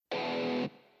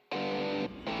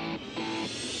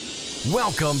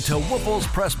Welcome to Woelfel's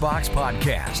Press Box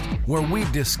Podcast, where we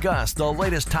discuss the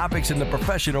latest topics in the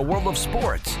professional world of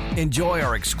sports. Enjoy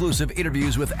our exclusive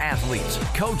interviews with athletes,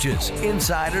 coaches,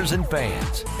 insiders, and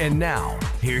fans. And now,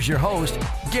 here's your host,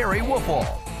 Gery Woelfel.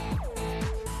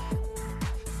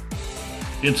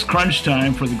 It's crunch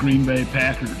time for the Green Bay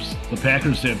Packers. The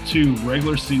Packers have 2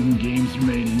 regular season games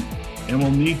remaining and will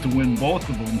need to win both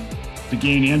of them to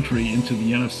gain entry into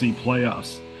the NFC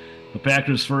playoffs. The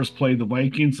Packers first play the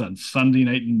Vikings on Sunday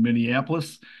night in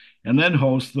Minneapolis and then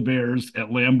host the Bears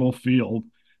at Lambeau Field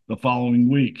the following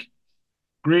week.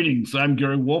 Greetings, I'm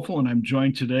Jaire Woelfel, and I'm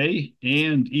joined today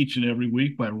and each and every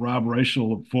week by Rob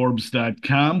Reischel of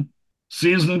Forbes.com.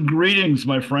 Season greetings,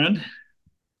 my friend.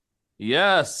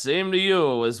 Yes, same to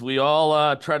you as we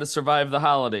all try to survive the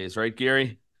holidays, right,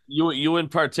 Gery? You in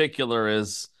particular,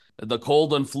 as the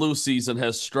cold and flu season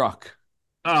has struck.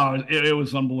 Oh, it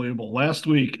was unbelievable. Last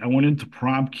week, I went into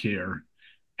prompt care.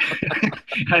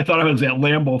 I thought I was at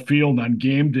Lambeau Field on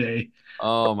game day.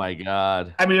 Oh, my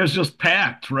God. I mean, it was just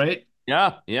packed, right?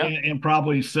 Yeah. And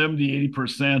probably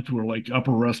 70-80% were like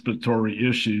upper respiratory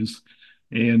issues.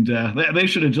 And they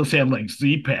should have just had like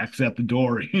Z-Packs at the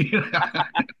door.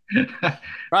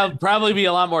 Probably be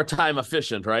a lot more time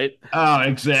efficient, right? Oh,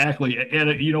 exactly.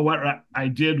 And you know what? I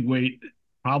did wait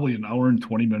probably an hour and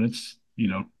 20 minutes,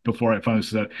 before I finally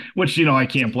said, which, I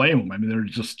can't blame them. I mean, they're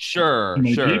just sure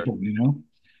people,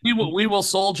 We will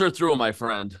soldier through, my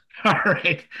friend. All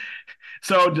right.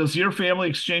 So does your family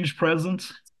exchange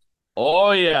presents?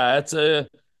 Oh, yeah.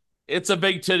 It's a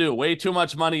big to-do. Way too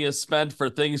much money is spent for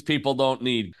things people don't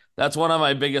need. That's one of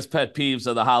my biggest pet peeves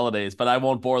of the holidays, but I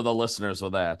won't bore the listeners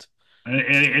with that.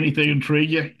 Anything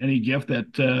intrigue you? Any gift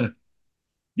that,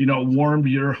 warmed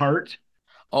your heart?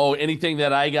 Oh, anything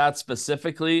that I got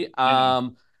specifically? Yeah.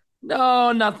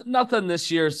 No, nothing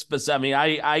this year specific. I mean,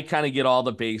 I kind of get all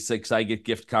the basics. I get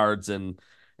gift cards and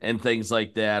things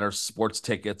like that, or sports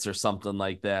tickets or something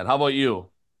like that. How about you?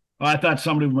 Oh, I thought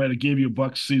somebody might have gave you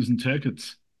Bucs season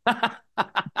tickets.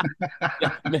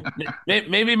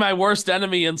 Maybe my worst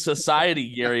enemy in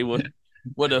society, Gery,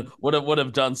 would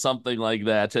have done something like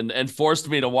that and forced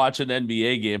me to watch an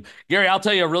NBA game. Gery, I'll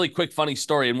tell you a really quick funny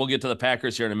story, and we'll get to the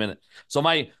Packers here in a minute. So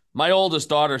my oldest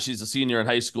daughter, she's a senior in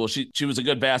high school. She was a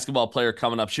good basketball player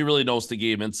coming up. She really knows the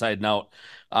game inside and out.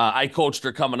 I coached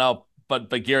her coming up, but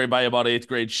Gery, by about 8th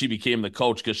grade, she became the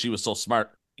coach because she was so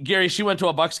smart. Gery, she went to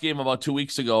a Bucs game about 2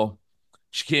 weeks ago.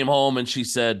 She came home and she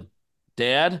said,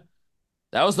 "Dad,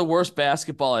 that was the worst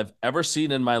basketball I've ever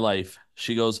seen in my life."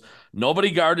 She goes,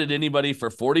 "Nobody guarded anybody for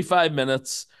 45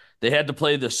 minutes. They had to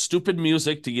play the stupid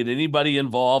music to get anybody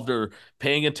involved or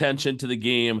paying attention to the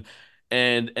game.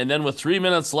 And then with 3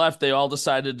 minutes left, they all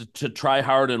decided to try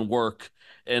hard and work.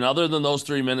 And other than those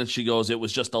 3 minutes," she goes, "it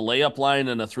was just a layup line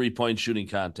and a 3-point shooting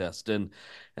contest." And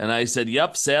I said,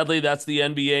 "Yep, sadly, that's the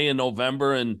NBA in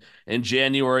November and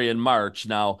January and March."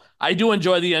 Now, I do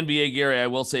enjoy the NBA, Gery, I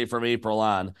will say, from April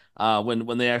on,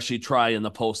 when they actually try in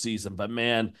the postseason. But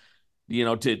man,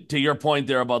 to your point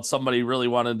there about somebody really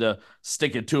wanted to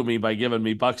stick it to me by giving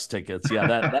me Bucs tickets.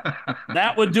 Yeah,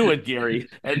 that would do it, Gery.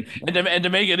 And to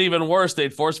make it even worse,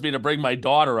 they'd force me to bring my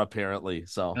daughter, apparently.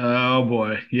 So. Oh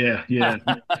boy. Yeah.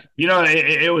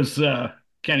 It was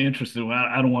kind of interesting.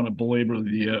 I don't want to belabor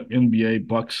the NBA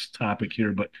Bucks topic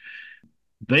here, but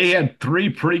they had 3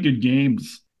 pretty good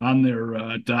games on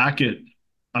their docket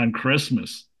on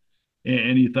Christmas.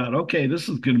 And you thought, okay, this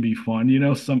is going to be fun.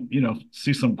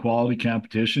 See some quality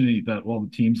competition. And you thought, well, the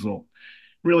teams will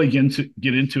really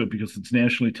get into it because it's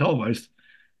nationally televised.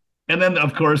 And then,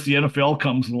 of course, the NFL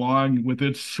comes along with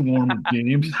its swarm of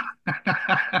games.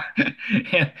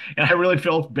 and I really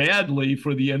felt badly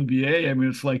for the NBA. I mean,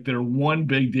 it's like their one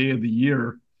big day of the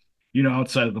year,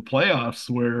 outside of the playoffs,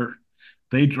 where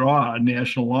they draw a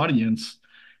national audience.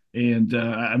 And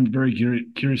I'm very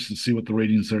curious to see what the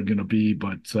ratings are going to be.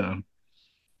 But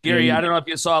Gery, I don't know if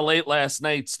you saw late last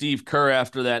night, Steve Kerr,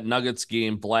 after that Nuggets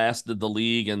game, blasted the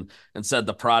league and said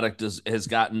the product has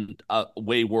gotten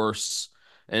way worse.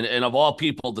 And of all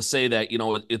people to say that,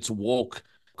 it's woke,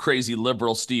 crazy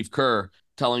liberal Steve Kerr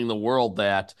telling the world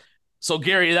that. So,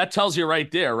 Gery, that tells you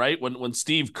right there, right? When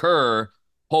Steve Kerr,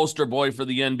 poster boy for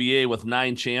the NBA with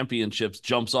 9 championships,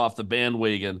 jumps off the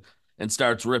bandwagon and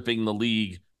starts ripping the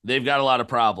league, they've got a lot of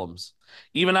problems.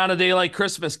 Even on a day like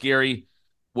Christmas, Gery,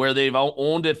 where they've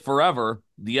owned it forever,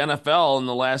 the NFL in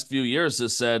the last few years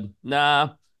has said, "Nah,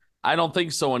 I don't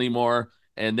think so anymore."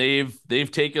 And they've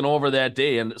taken over that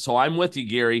day. And so I'm with you,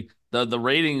 Gery. The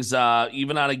ratings,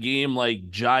 even on a game like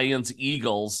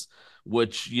Giants-Eagles,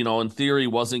 which, in theory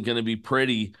wasn't going to be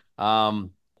pretty,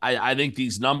 I think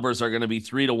these numbers are going to be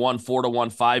 3-1,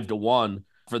 4-1, 5-1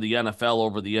 for the NFL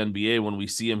over the NBA when we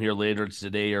see him here later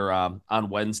today or on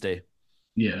Wednesday.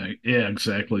 Yeah,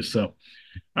 exactly. So,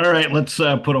 all right, let's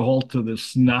put a halt to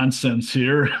this nonsense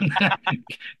here.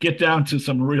 Get down to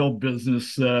some real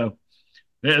business.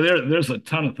 There's a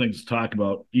ton of things to talk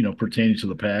about, pertaining to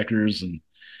the Packers. And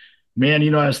man,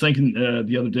 I was thinking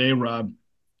the other day, Rob,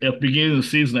 at the beginning of the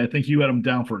season, I think you had them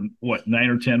down for what, 9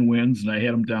 or 10 wins, and I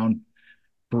had them down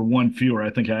for one fewer. I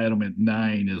think I had them at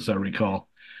 9, as I recall.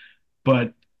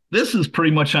 But this is pretty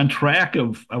much on track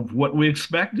of what we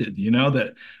expected,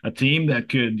 that a team that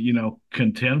could,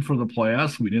 contend for the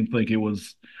playoffs. We didn't think it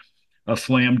was a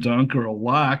slam dunk or a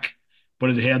lock, but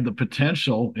it had the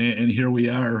potential. And here we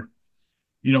are,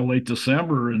 late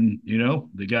December, and,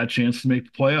 they got a chance to make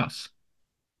the playoffs.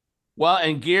 Well,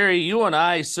 and Gery, you and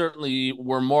I certainly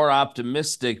were more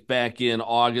optimistic back in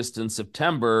August and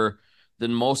September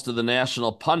than most of the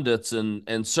national pundits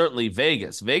and certainly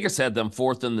Vegas. Vegas had them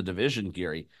fourth in the division,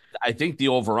 Gery. I think the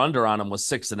over-under on them was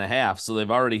 6.5, so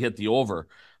they've already hit the over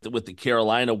with the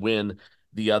Carolina win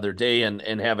the other day and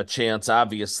have a chance,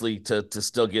 obviously, to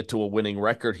still get to a winning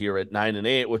record here at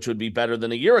 9-8, which would be better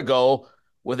than a year ago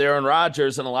with Aaron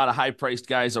Rodgers and a lot of high-priced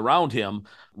guys around him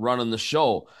running the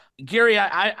show. Gery,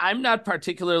 I'm not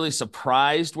particularly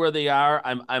surprised where they are.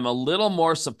 I'm a little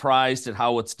more surprised at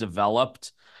how it's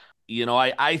developed.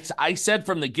 I said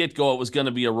from the get-go it was going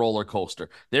to be a roller coaster.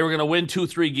 They were going to win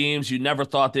 2-3 games. You never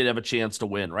thought they'd have a chance to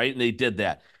win, right? And they did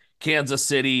that. Kansas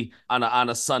City on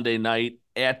a Sunday night,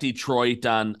 at Detroit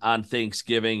on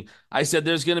Thanksgiving. I said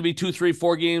there's going to be 2, 3,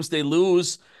 4 games they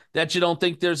lose that you don't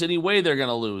think there's any way they're going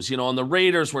to lose. And the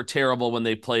Raiders were terrible when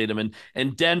they played them,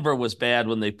 and Denver was bad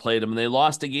when they played them, and they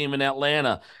lost a game in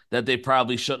Atlanta that they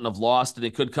probably shouldn't have lost, and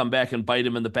it could come back and bite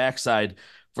them in the backside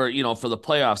for the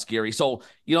playoffs, Gery. So,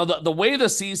 the way the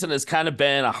season has kind of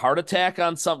been a heart attack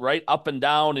on some, right, up and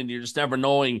down, and you're just never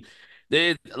knowing.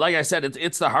 Like I said,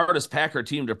 it's the hardest Packer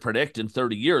team to predict in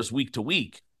 30 years, week to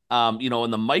week. In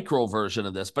the micro version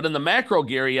of this. But in the macro,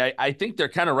 Gery, I think they're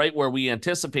kind of right where we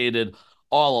anticipated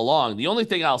all along. The only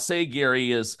thing I'll say,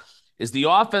 Gery, is the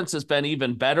offense has been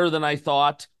even better than I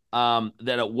thought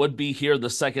that it would be here the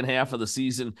second half of the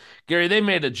season. Gery, they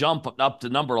made a jump up to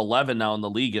number 11 now in the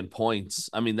league in points.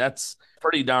 I mean, that's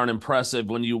pretty darn impressive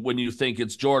when you think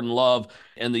it's Jordan Love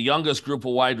and the youngest group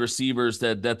of wide receivers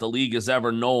that the league has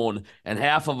ever known, and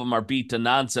half of them are beat to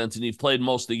nonsense, and you've played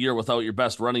most of the year without your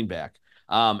best running back.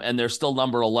 And they're still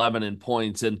number 11 in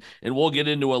points. And we'll get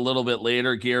into a little bit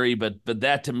later, Gery, but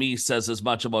that to me says as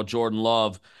much about Jordan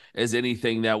Love as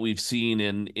anything that we've seen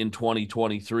in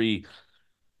 2023.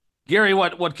 Gery,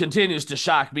 what continues to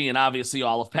shock me, and obviously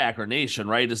all of Packer Nation,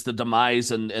 right, is the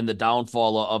demise and the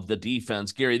downfall of the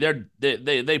defense. Gery,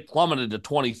 they plummeted to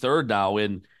 23rd now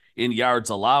in yards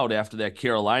allowed after that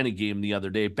Carolina game the other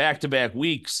day. Back-to-back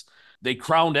weeks, they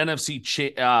crowned NFC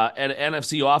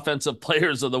Offensive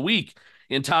Players of the Week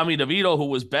in Tommy DeVito, who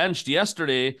was benched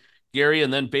yesterday, Gery,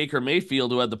 and then Baker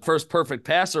Mayfield, who had the first perfect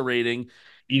passer rating.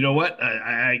 You know what?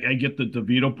 I get the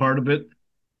DeVito part of it,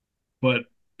 but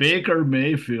Baker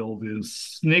Mayfield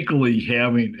is sneakily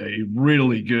having a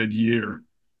really good year.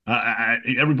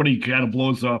 Everybody kind of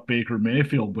blows off Baker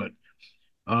Mayfield, but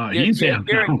he's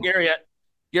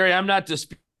Gery, I'm not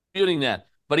disputing that,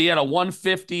 but he had a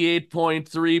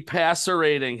 158.3 passer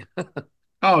rating.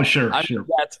 Oh, sure.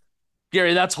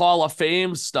 Gery, that's Hall of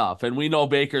Fame stuff, and we know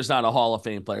Baker's not a Hall of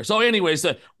Fame player. So anyways,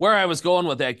 where I was going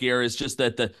with that, Gery, is just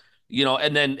that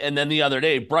and then the other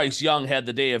day, Bryce Young had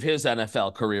the day of his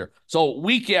NFL career. So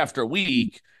week after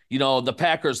week, the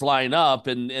Packers line up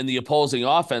and the opposing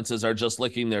offenses are just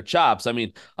licking their chops. I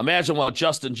mean, imagine what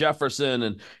Justin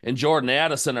Jefferson and Jordan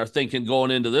Addison are thinking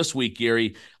going into this week,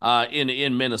 Gery,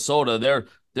 in Minnesota.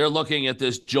 They're looking at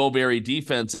this Joe Barry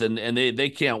defense, and they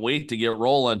can't wait to get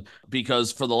rolling,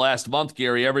 because for the last month,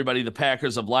 Gery, everybody the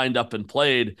Packers have lined up and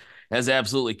played has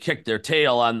absolutely kicked their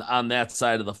tail on that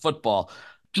side of the football.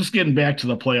 Just getting back to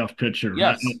the playoff picture,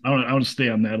 yes. I want to stay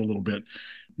on that a little bit.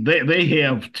 They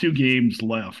have 2 games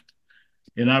left,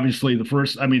 and obviously the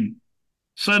first,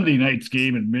 Sunday night's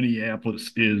game in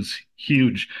Minneapolis is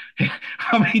huge.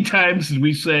 How many times did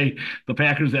we say the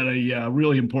Packers had a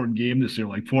really important game this year?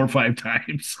 Like 4 or 5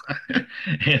 times.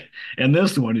 and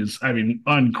this one is,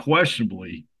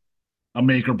 unquestionably a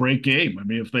make or break game.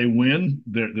 If they win,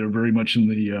 they're very much in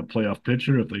the playoff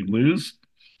picture. If they lose,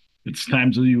 it's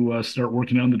time to start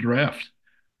working on the draft.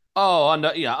 Oh,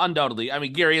 undoubtedly.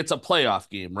 Gery, it's a playoff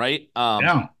game, right?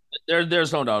 Yeah.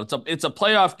 There's no doubt. It's a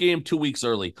playoff game 2 weeks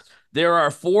early. There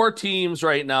are 4 teams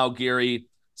right now, Gery,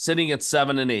 sitting at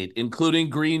 7-8, including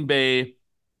Green Bay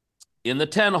in the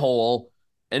 10 hole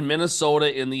and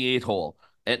Minnesota in the 8 hole.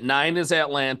 At 9 is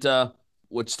Atlanta.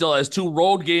 which still has 2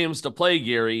 road games to play,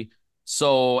 Gary.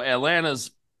 So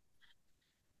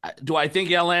do I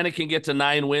think Atlanta can get to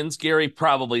 9 wins, Gary?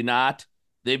 Probably not.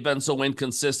 They've been so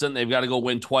inconsistent. They've got to go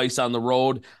win twice on the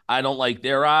road. I don't like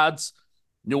their odds.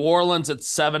 New Orleans at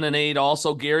 7-8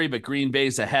 also, Gary, but Green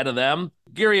Bay's ahead of them.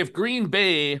 Gary, if Green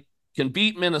Bay can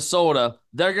beat Minnesota,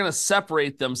 they're going to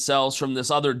separate themselves from this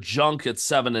other junk at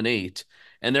 7-8,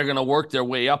 and they're going to work their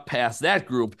way up past that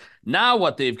group. Now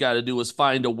what they've got to do is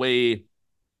find a way.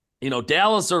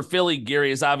 Dallas or Philly,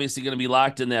 Gary, is obviously going to be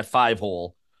locked in that 5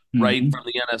 hole, right, from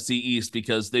the NFC East,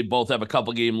 because they both have a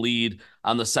couple game lead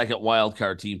on the second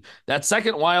wildcard team. That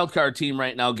second wildcard team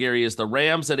right now, Gary, is the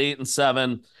Rams at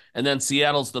 8-7, and then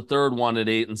Seattle's the third one at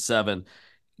 8-7.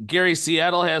 Gary,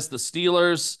 Seattle has the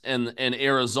Steelers and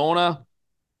Arizona.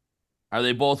 Are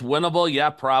they both winnable?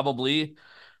 Yeah, probably,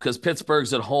 because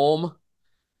Pittsburgh's at home.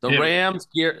 The Rams,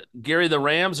 Gary, the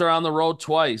Rams are on the road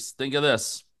twice. Think of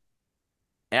this.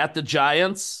 At the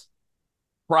Giants,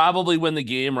 probably win the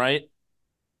game, right?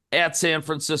 At San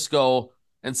Francisco,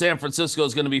 and San Francisco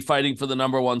is going to be fighting for the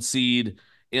number 1 seed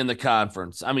in the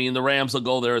conference. I mean, the Rams will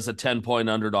go there as a 10-point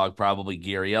underdog, probably,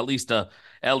 Gary, at least a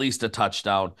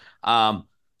touchdown.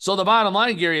 So the bottom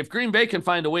line, Gary, if Green Bay can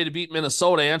find a way to beat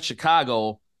Minnesota and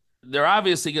Chicago, they're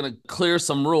obviously going to clear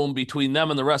some room between them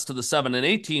and the rest of the 7 and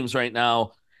 8 teams right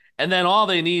now. And then all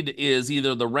they need is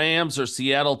either the Rams or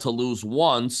Seattle to lose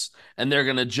once, and they're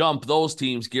going to jump those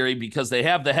teams, Gary, because they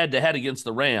have the head-to-head against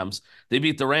the Rams. They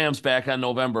beat the Rams back on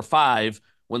November 5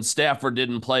 when Stafford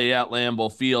didn't play at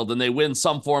Lambeau Field, and they win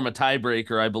some form of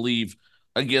tiebreaker, I believe,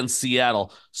 against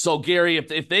Seattle. So, Gary,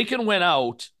 if they can win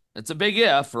out, it's a big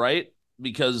if, right?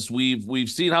 Because we've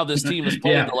seen how this team has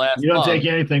played the last month. You don't take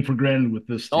anything for granted with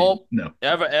this team. No.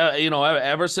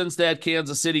 Ever since that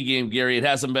Kansas City game, Gary, it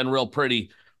hasn't been real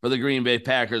pretty for the Green Bay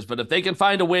Packers. But if they can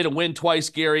find a way to win twice,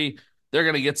 Gary, they're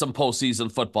going to get some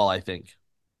postseason football, I think.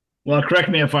 Well, correct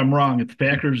me if I'm wrong. If the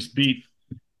Packers beat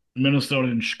Minnesota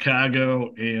and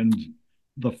Chicago and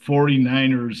the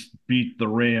 49ers beat the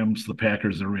Rams, the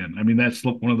Packers are in. I mean, that's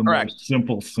one of the most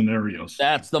simple scenarios.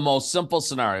 That's the most simple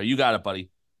scenario. You got it, buddy.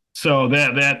 So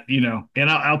and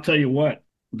I'll tell you what,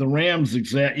 the Rams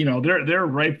they're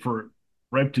ripe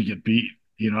to get beat.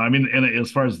 I mean, and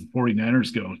as far as the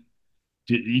 49ers go,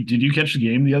 did you catch the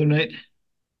game the other night?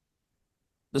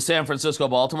 The San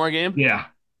Francisco-Baltimore game? Yeah.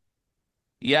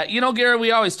 Yeah, Gary,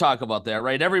 we always talk about that,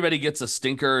 right? Everybody gets a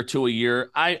stinker or 2 a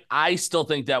year. I still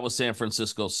think that was San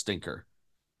Francisco's stinker.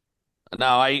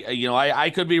 Now,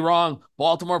 I could be wrong.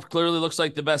 Baltimore clearly looks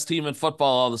like the best team in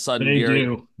football all of a sudden, Gary.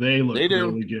 They look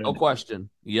really good. No question.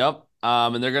 Yep.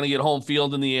 And they're going to get home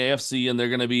field in the AFC, and they're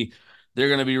going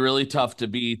to be really tough to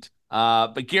beat.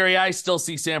 But Gary, I still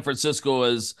see San Francisco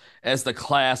as the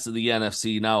class of the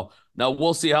NFC. Now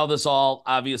we'll see how this all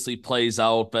obviously plays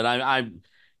out. But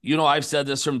I've said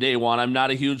this from day one. I'm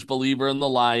not a huge believer in the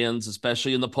Lions,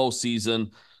 especially in the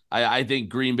postseason. I think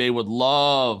Green Bay would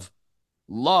love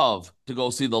to go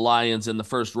see the Lions in the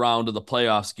first round of the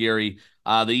playoffs, Gary.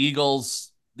 The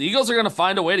Eagles are going to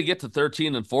find a way to get to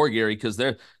 13-4, Gary, because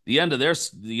they're the end of their,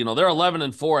 they're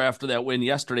 11-4 after that win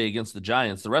yesterday against the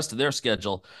Giants. The rest of their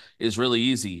schedule is really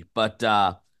easy. But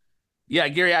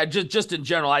Gary, I just in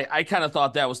general, I kind of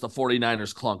thought that was the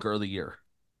 49ers clunker of the year.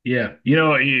 Yeah.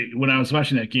 When I was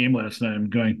watching that game last night, I'm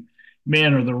going,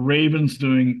 man, are the Ravens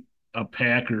doing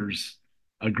Packers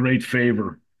a great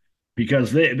favor?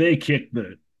 Because they kicked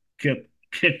the out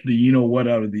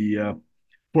of the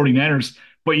 49ers.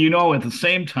 But at the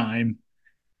same time,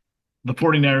 the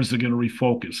 49ers are going to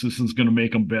refocus. This is going to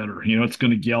make them better. It's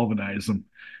going to galvanize them.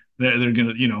 They're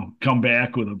going to, come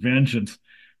back with a vengeance.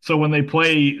 So when they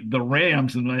play the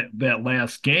Rams in that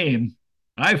last game,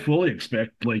 I fully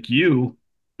expect, like you,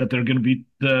 that they're going to beat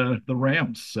the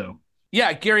Rams. So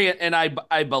yeah, Gary, and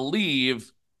I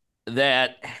believe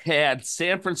that had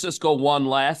San Francisco won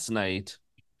last night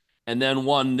and then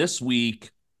won this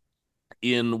week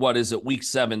in, week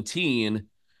 17,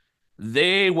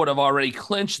 they would have already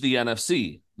clinched the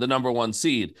NFC, the number 1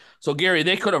 seed. So, Gary,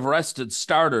 they could have rested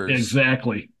starters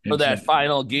exactly for that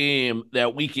final game,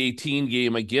 that week 18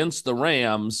 game against the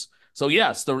Rams. So,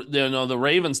 yes, the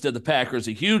Ravens did the Packers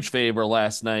a huge favor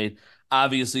last night,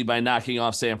 obviously by knocking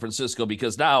off San Francisco,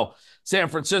 because now San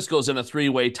Francisco's in a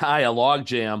 3-way tie, a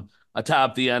logjam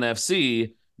atop the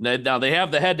NFC. Now they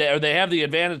have they have the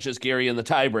advantages, Gary, in the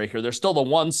tiebreaker. They're still the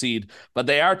 1 seed, but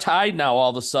they are tied now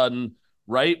all of a sudden,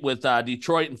 right, with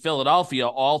Detroit and Philadelphia,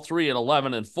 all 3 at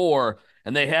 11-4,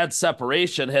 and they had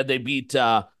separation had they beat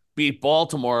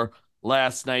Baltimore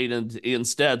last night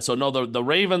instead. So no, the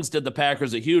Ravens did the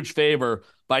Packers a huge favor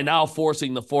by now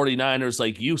forcing the 49ers,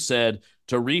 like you said,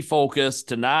 refocus,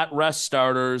 to not rest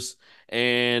starters,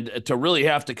 and to really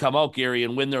have to come out, Gary,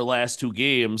 and win their last two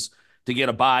games to get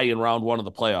a bye in round one of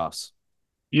the playoffs.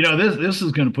 This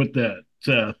is going to put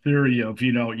that theory of,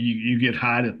 you get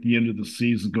hot at the end of the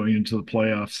season going into the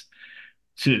playoffs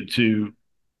to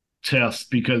test,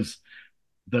 because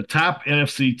the top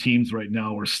NFC teams right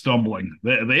now are stumbling.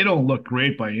 They don't look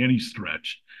great by any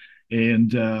stretch. And,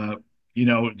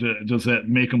 does that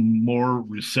make them more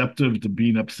receptive to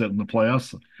being upset in the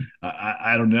playoffs?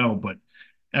 I don't know. But,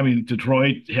 I mean,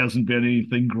 Detroit hasn't been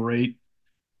anything great.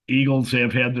 Eagles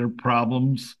have had their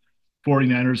problems.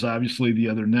 49ers, obviously, the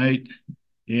other night.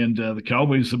 And the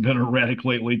Cowboys have been erratic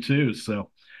lately, too. So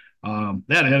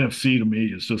that NFC to me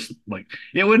is just like,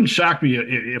 it wouldn't shock me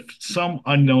if some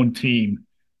unknown team,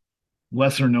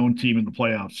 lesser known team in the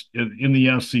playoffs, in the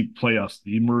NFC playoffs,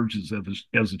 emerges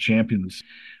as a champion.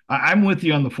 I'm with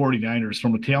you on the 49ers.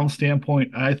 From a talent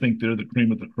standpoint, I think they're the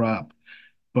cream of the crop.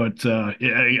 But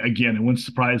again, it wouldn't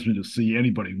surprise me to see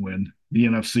anybody win the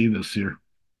NFC this year.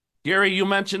 Gary, you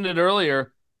mentioned it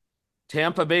earlier.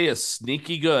 Tampa Bay is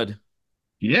sneaky good.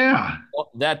 Yeah.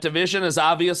 That division is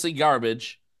obviously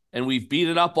garbage, and we've beat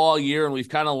it up all year, and we've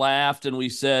kind of laughed, and we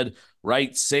said,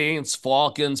 right, Saints,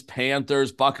 Falcons,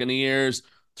 Panthers, Buccaneers,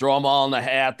 throw them all in the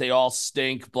hat. They all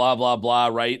stink, blah, blah, blah,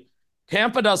 right?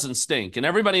 Tampa doesn't stink, and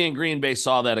everybody in Green Bay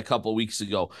saw that a couple weeks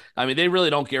ago. I mean, they really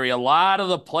don't, Gary. A lot of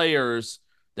the players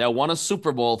that won a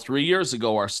Super Bowl 3 years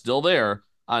ago are still there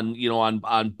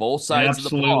on both sides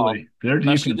of the ball. Their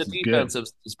defense is good.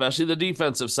 Especially the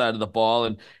defensive side of the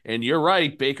ball. And you're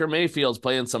right, Baker Mayfield's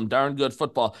playing some darn good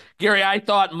football. Gary, I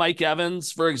thought Mike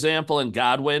Evans, for example, and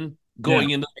Godwin going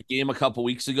into the game a couple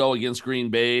weeks ago against Green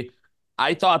Bay,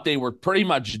 I thought they were pretty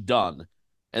much done.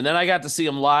 And then I got to see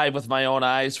them live with my own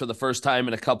eyes for the first time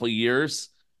in a couple years.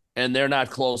 And they're not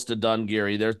close to done,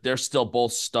 Gary. They're still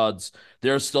both studs.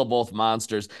 They're still both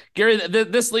monsters. Gary,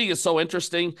 this league is so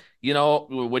interesting,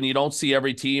 when you don't see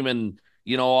every team and,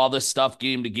 all this stuff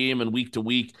game to game and week to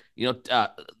week.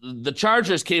 The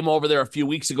Chargers came over there a few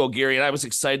weeks ago, Gary, and I was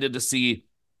excited to see,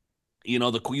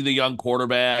 the young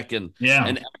quarterback and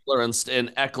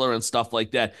Eckler and stuff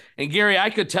like that. And Gary, I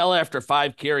could tell after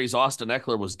 5 carries, Austin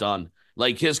Eckler was done.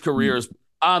 Like his career is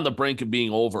on the brink of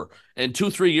being over. And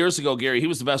 2-3 years ago, Gary, he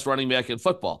was the best running back in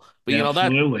football. But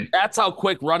that's how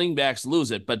quick running backs lose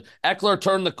it. But Eckler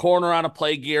turned the corner on a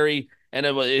play, Gary, and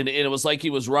it was like he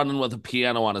was running with a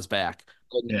piano on his back.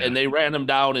 And they ran him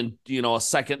down in a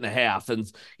second and a half.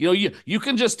 And you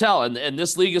can just tell, and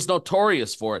this league is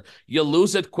notorious for it. You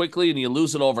lose it quickly and you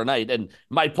lose it overnight. And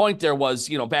my point there was,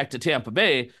 back to Tampa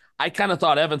Bay, I kind of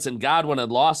thought Evans and Godwin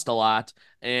had lost a lot,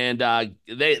 and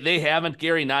they haven't,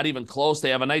 Gary, not even close.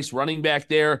 They have a nice running back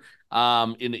there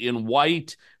in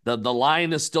White. The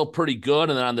line is still pretty good,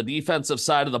 and then on the defensive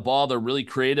side of the ball, they're really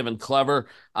creative and clever.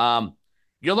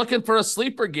 You're looking for a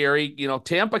sleeper, Gary.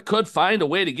 Tampa could find a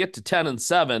way to get to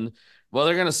 10-7. Well,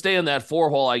 they're going to stay in that 4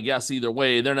 hole, I guess. Either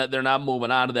way, they're not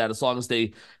moving out of that as long as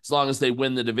they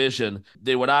win the division.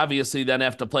 They would obviously then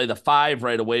have to play the 5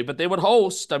 right away, but they would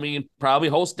probably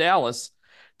host Dallas.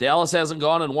 Dallas hasn't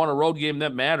gone and won a road game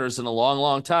that matters in a long,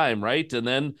 long time, right? And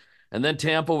then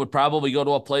Tampa would probably go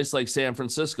to a place like San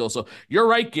Francisco. So you're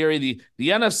right, Gary. The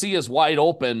NFC is wide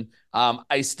open.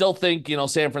 I still think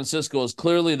San Francisco is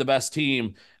clearly the best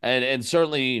team, and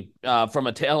certainly from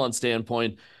a talent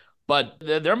standpoint. But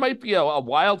there might be a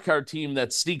wild card team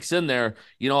that sneaks in there,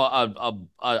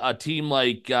 a team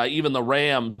like even the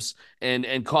Rams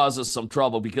and causes some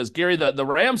trouble, because Gary, the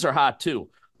Rams are hot too.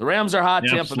 The Rams are hot.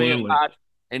 Tampa Bay is hot.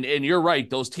 And you're right.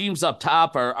 Those teams up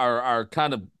top are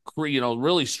kind of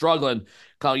really struggling,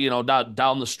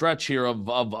 down the stretch here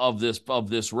of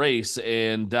this race.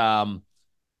 And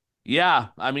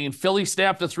I mean, Philly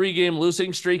snapped a 3-game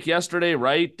losing streak yesterday,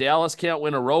 right? Dallas can't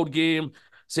win a road game.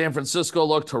 San Francisco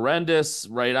looked horrendous,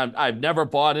 right? I've never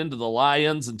bought into the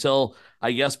Lions until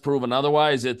I guess proven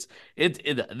otherwise.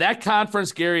 That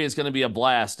conference, Gary, is going to be a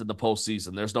blast in the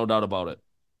postseason. There's no doubt about it.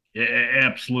 Yeah,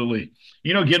 absolutely.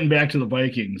 Getting back to the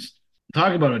Vikings,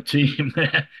 talk about a team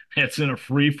that's in a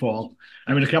free fall.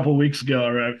 I mean, a couple of weeks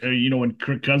ago, when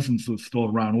Kirk Cousins was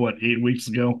still around, 8 weeks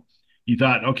ago, you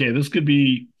thought, okay, this could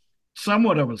be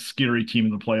somewhat of a scary team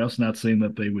in the playoffs. Not saying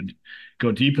that they would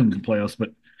go deep into the playoffs, but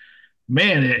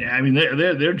man, I mean,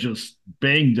 they're just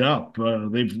banged up.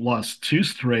 They've lost 2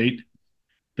 straight.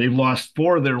 They've lost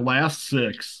 4 of their last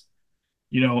 6.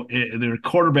 Their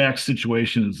quarterback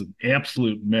situation is an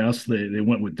absolute mess. They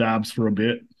went with Dobbs for a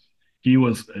bit. He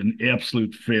was an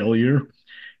absolute failure.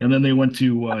 And then they went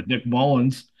to Nick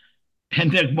Mullins,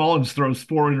 and Nick Mullins throws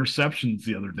 4 interceptions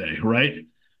the other day, right?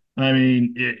 I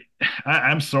mean,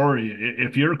 I'm sorry.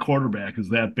 If your quarterback is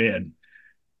that bad,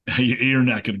 You're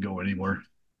not going to go anywhere.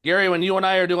 Gery, when you and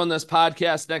I are doing this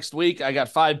podcast next week, I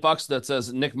got $5 that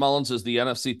says Nick Mullins is the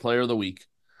NFC Player of the Week.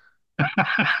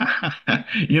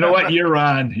 You know what? You're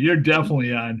on. You're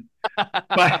definitely on.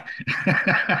 But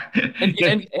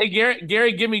and hey,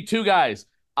 Gery, give me two guys.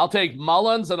 I'll take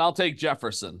Mullins and I'll take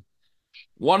Jefferson.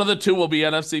 One of the two will be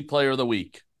NFC Player of the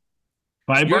Week.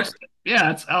 $5?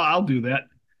 Yeah, I'll do that.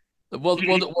 We'll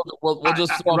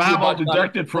just throw a few Rob, I'll bucks on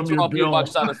deduct it. it We'll from throw your a few bill.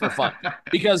 bucks on it for fun.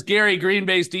 Because Gery, Green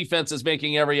Bay's defense is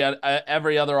making every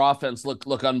other offense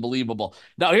look unbelievable.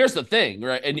 Now, here's the thing,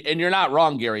 right? And you're not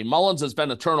wrong, Gery. Mullins has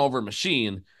been a turnover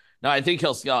machine. Now, I think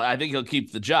he'll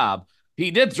keep the job.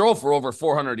 He did throw for over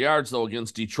 400 yards though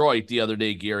against Detroit the other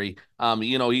day, Gery.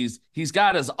 He's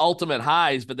got his ultimate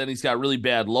highs, but then he's got really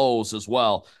bad lows as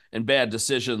well and bad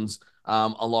decisions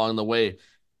along the way.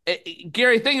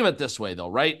 Gery, think of it this way though,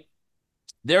 right?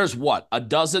 There's a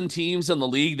dozen teams in the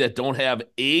league that don't have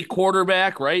a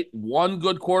quarterback, right? One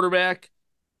good quarterback.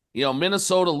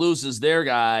 Minnesota loses their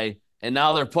guy, and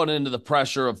now they're put into the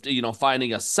pressure of,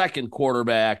 finding a second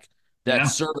quarterback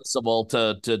that's serviceable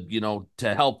to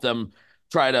help them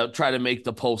try to make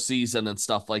the postseason and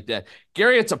stuff like that.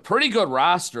 Gery, it's a pretty good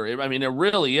roster. I mean, it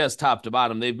really is top to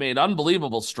bottom. They've made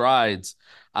unbelievable strides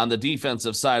on the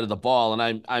defensive side of the ball,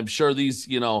 and I'm sure these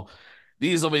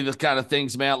will be the kind of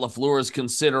things Matt LaFleur is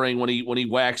considering when he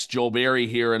whacks Joe Barry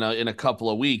here in a couple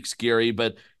of weeks, Gery.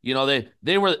 But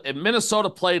Minnesota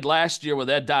played last year with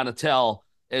Ed Donatel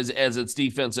as its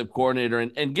defensive coordinator,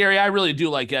 and Gery, I really do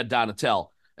like Ed Donatel,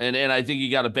 and I think he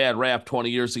got a bad rap 20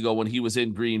 years ago when he was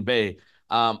in Green Bay.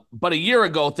 But a year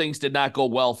ago, things did not go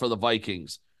well for the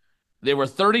Vikings. They were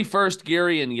 31st,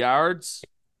 Gery, in yards.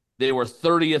 They were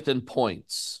 30th in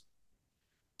points.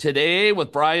 Today,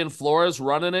 with Brian Flores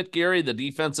running it, Gery, the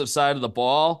defensive side of the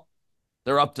ball,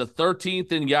 they're up to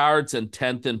 13th in yards and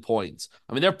 10th in points.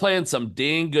 I mean, they're playing some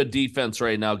dang good defense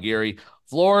right now, Gery.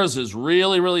 Flores is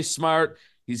really, really smart.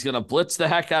 He's going to blitz the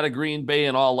heck out of Green Bay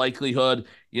in all likelihood.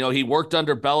 He worked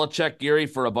under Belichick, Gery,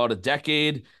 for about a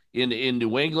decade in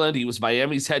New England. He was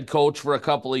Miami's head coach for a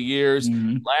couple of years.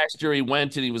 Mm-hmm. Last year he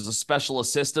went and he was a special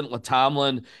assistant with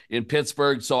Tomlin in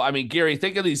Pittsburgh. So, I mean, Gery,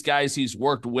 think of these guys he's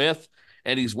worked with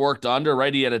and he's worked under,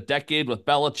 right? He had a decade with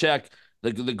Belichick,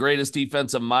 the greatest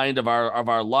defensive mind of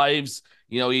our lives.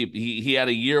 He had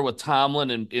a year with Tomlin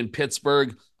in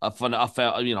Pittsburgh,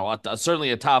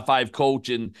 certainly a top 5 coach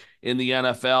in the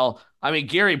NFL. I mean,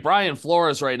 Gery, Brian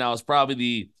Flores right now is probably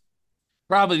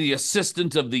the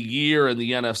assistant of the year in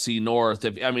the NFC North.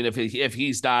 If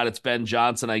he's not, it's Ben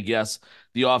Johnson, I guess,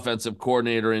 the offensive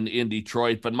coordinator in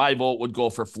Detroit. But my vote would go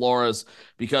for Flores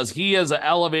because he has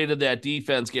elevated that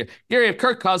defense. Gery, if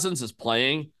Kirk Cousins is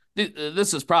playing,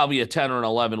 this is probably a 10 or an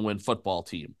 11 win football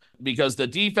team because the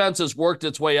defense has worked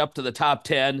its way up to the top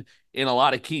 10 in a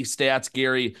lot of key stats,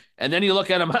 Gery. And then you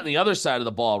look at him on the other side of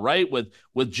the ball, right? With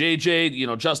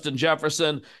JJ, Justin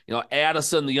Jefferson,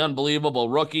 Addison, the unbelievable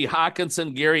rookie.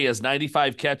 Hawkinson, Gery has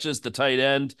 95 catches to tight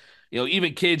end.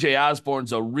 Even KJ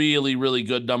Osborne's a really, really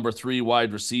good number 3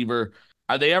 wide receiver.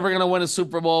 Are they ever going to win a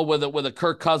Super Bowl with a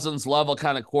Kirk Cousins level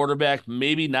kind of quarterback?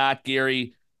 Maybe not,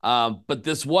 Gery. But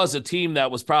this was a team that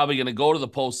was probably going to go to the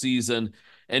postseason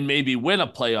and maybe win a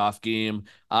playoff game.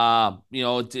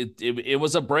 It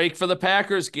was a break for the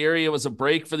Packers, Gery. It was a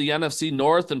break for the NFC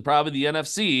North and probably the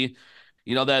NFC.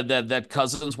 That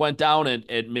Cousins went down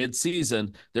at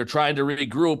midseason. They're trying to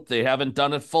regroup. They haven't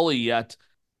done it fully yet.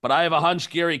 But I have a hunch,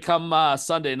 Gery, come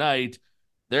Sunday night,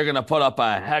 they're going to put up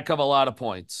a heck of a lot of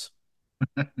points.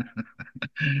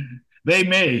 They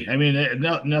may. I mean,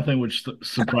 nothing would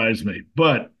surprise me.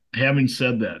 But having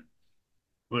said that,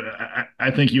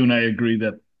 I think you and I agree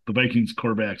that the Vikings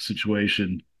quarterback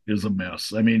situation is a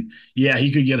mess. I mean, yeah, he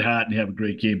could get hot and have a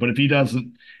great game, but if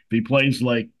he plays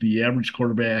like the average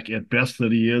quarterback at best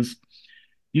that he is,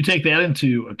 you take that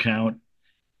into account.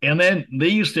 And then they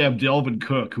used to have Delvin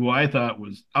Cook, who I thought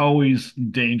was always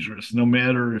dangerous, no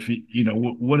matter if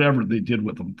whatever they did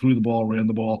with him, threw the ball, ran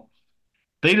the ball.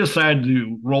 They decided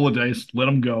to roll the dice, let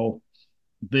him go.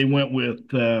 They went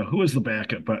with who was the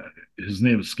backup? His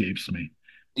name escapes me.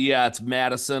 Yeah, it's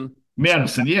Madison.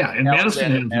 Madison, yeah, and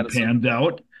Madison hasn't Madison. panned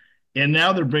out. And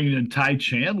now they're bringing in Ty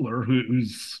Chandler,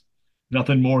 who's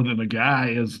nothing more than a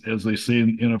guy, as they say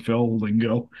in NFL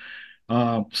lingo.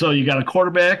 So you got a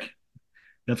quarterback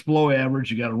that's below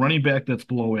average. You got a running back that's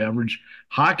below average.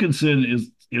 Hawkinson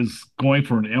is going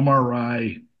for an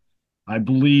MRI, I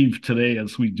believe, today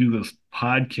as we do this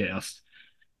podcast.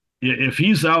 If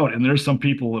he's out, and there's some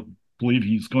people that believe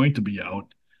he's going to be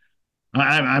out,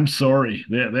 I'm sorry.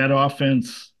 That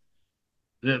offense,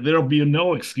 there'll be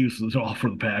no excuses at all for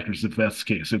the Packers if that's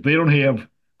the case. If they don't have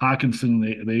Hawkinson,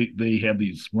 they have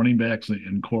these running backs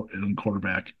and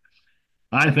quarterback.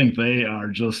 I think they are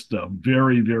just a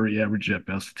very, very average at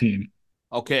best team.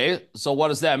 Okay, so what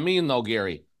does that mean though,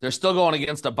 Gary? They're still going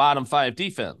against a bottom five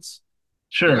defense.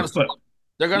 They're Sure, gonna but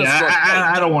they're gonna yeah, score I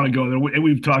points. don't want to go there.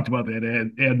 We've talked about that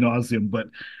ad nauseum, but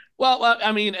Well,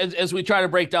 I mean, as we try to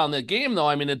break down the game, though,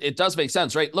 I mean, it does make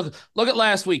sense, right? Look at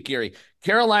last week, Gary.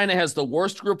 Carolina has the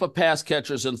worst group of pass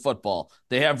catchers in football.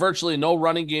 They have virtually no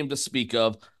running game to speak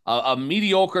of, a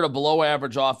mediocre to below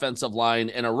average offensive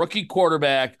line, and a rookie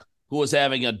quarterback who was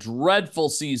having a dreadful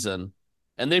season,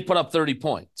 and they put up 30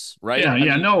 points, right? yeah, I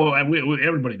yeah, mean, no,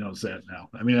 everybody knows that now.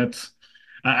 I mean, that's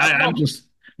I'm no, just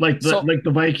like so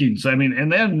the Vikings. I mean,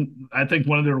 and then I think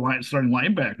one of their starting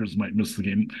linebackers might miss the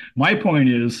game. My point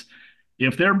is,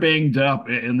 if they're banged up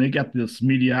and they got this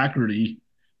mediocrity,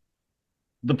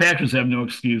 the Packers have no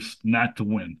excuse not to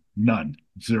win. None,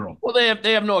 zero. well,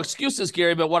 they have no excuses,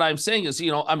 Gary. But what I'm saying is,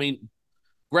 I mean,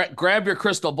 grab your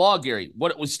crystal ball, Gary.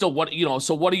 So what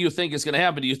do you think is going to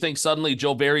happen? Do you think suddenly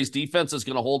Joe Barry's defense is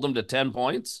going to hold them to 10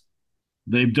 points?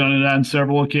 They've done it on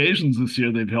several occasions this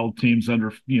year. They've held teams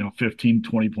under 15,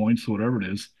 20 points, whatever it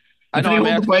is. I know I'm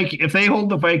asking. If they hold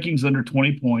the Vikings under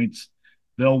 20 points,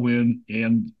 they'll win,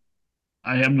 and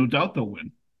I have no doubt they'll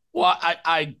win. Well,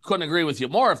 I couldn't agree with you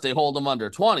more if they hold them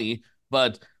under 20.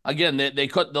 But again, they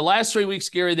could the last 3 weeks,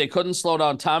 Gary, they couldn't slow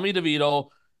down Tommy DeVito.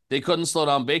 They couldn't slow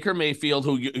down Baker Mayfield,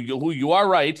 who you are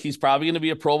right. He's probably going to be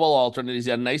a Pro Bowl alternate. He's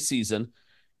had a nice season.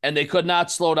 And they could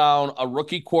not slow down a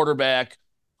rookie quarterback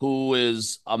who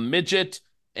is a midget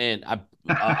and a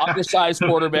undersized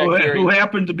quarterback, Who Gary.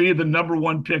 happened to be the number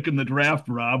one pick in the draft,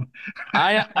 Rob.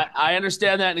 I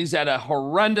understand that, and he's had a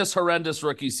horrendous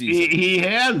rookie season. He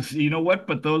has, you know what?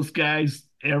 But those guys,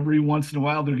 every once in a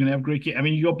while, they're going to have great. I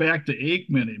mean, you go back to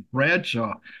Aikman and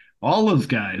Bradshaw, all those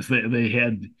guys. They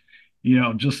had,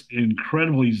 just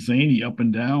incredibly zany up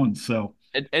and down. So,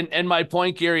 And my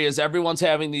point, Gary, is everyone's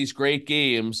having these great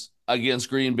games against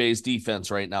Green Bay's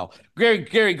defense right now.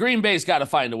 Gary, Green Bay's got to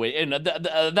find a way, and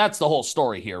that's the whole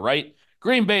story here, right?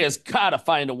 Green Bay has got to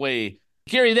find a way.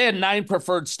 Gary, they had 9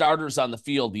 preferred starters on the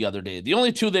field the other day. The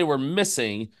only 2 they were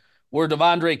missing were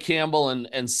Devondre Campbell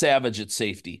and Savage at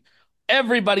safety.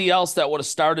 Everybody else that would have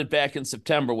started back in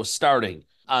September was starting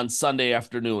on Sunday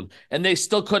afternoon, and they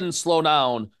still couldn't slow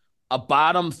down a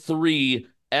bottom 3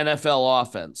 NFL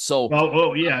offense. So,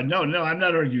 oh yeah, no, I'm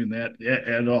not arguing that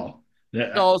at all.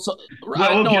 no, so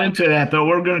We'll no, get into that though.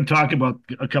 We're going to talk about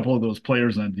a couple of those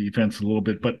players on defense a little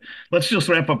bit, but let's just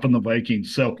wrap up on the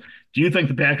Vikings. So, do you think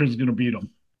the Packers are going to beat them?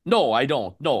 no, I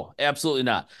don't. No, absolutely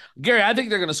not. Gary, I think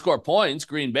they're going to score points,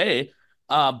 Green Bay,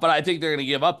 but I think they're going to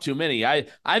give up too many. I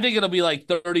think it'll be like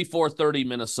 34-30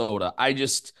 Minnesota.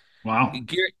 Wow.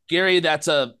 Gary,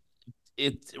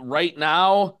 right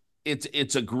now,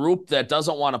 it's a group that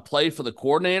doesn't want to play for the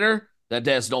coordinator, that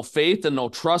has no faith and no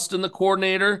trust in the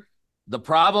coordinator. The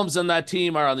problems in that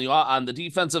team are on the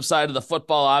defensive side of the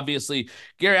football, obviously.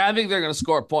 Gary, I think they're going to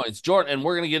score points. Jordan, and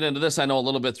we're going to get into this, I know, a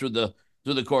little bit through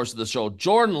the course of the show.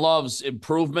 Jordan Love's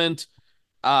improvement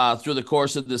through the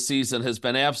course of the season has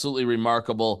been absolutely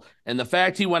remarkable. And the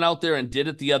fact he went out there and did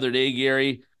it the other day,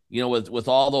 Gary, with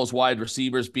all those wide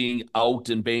receivers being out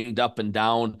and banged up and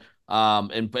down,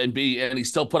 and he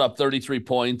still put up 33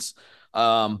 points.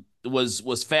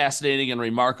 Was fascinating and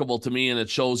remarkable to me, and it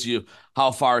shows you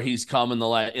how far he's come in the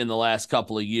last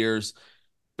couple of years.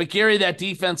 But Gary, that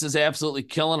defense is absolutely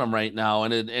killing them right now,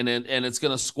 and it's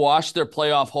going to squash their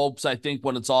playoff hopes, I think,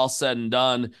 when it's all said and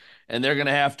done. And they're going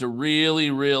to have to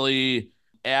really, really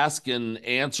ask and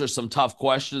answer some tough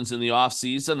questions in the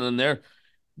offseason. And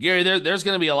there's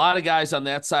going to be a lot of guys on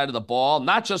that side of the ball,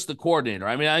 not just the coordinator.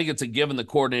 I mean, I think it's a given the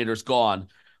coordinator's gone.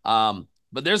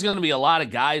 But there's going to be a lot of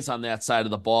guys on that side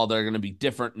of the ball that are going to be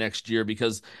different next year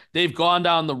because they've gone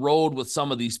down the road with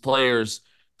some of these players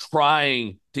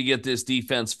trying to get this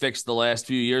defense fixed the last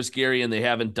few years, Gary, and they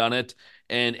haven't done it.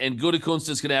 And Gutekunst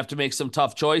is going to have to make some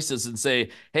tough choices and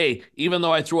say, hey, even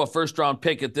though I threw a first-round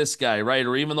pick at this guy, right,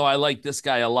 or even though I like this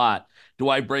guy a lot, do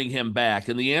I bring him back?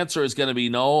 And the answer is going to be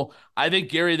no. I think,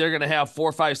 Gary, they're going to have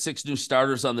 4, 5, 6 new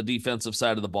starters on the defensive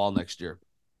side of the ball next year.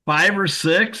 5 or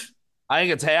 6? I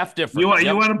think it's half different.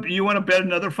 You want to bet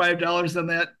another $5 on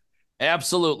that?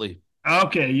 Absolutely.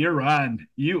 Okay, you're on.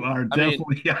 You are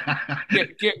definitely.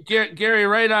 Gary,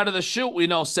 right out of the chute, we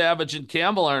know Savage and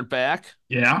Campbell aren't back.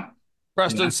 Yeah.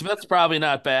 Preston Smith's probably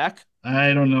not back.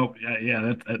 I don't know.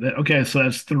 Yeah. Okay, so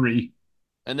that's 3.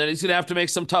 And then he's going to have to make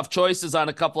some tough choices on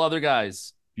a couple other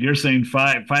guys. You're saying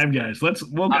five guys.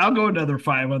 I'll go another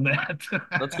 5 on that.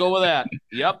 Let's go with that.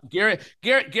 Yep. Gary,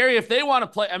 if they want to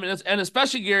play, I mean, and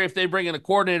especially Gary, if they bring in a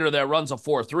coordinator that runs a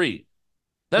 4-3.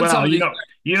 Then some Well, of these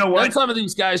you know then what? some of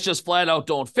these guys just flat out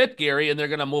don't fit, Gary, and they're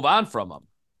going to move on from them.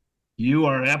 You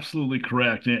are absolutely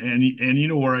correct, and you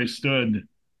know where I stood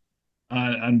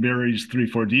on Barry's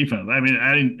 3-4 defense. I mean,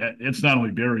 I didn't. It's not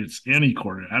only Barry; it's any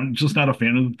quarter. I'm just not a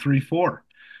fan of the 3-4.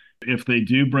 If they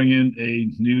do bring in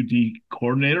a new D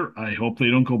coordinator, I hope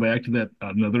they don't go back to that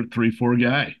another 3-4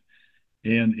 guy.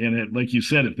 And like you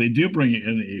said, if they do bring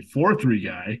in a 4-3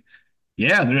 guy,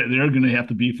 yeah, they're going to have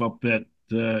to beef up that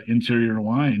interior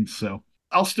line. So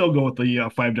I'll still go with the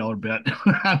 $5 bet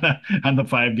on the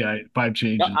five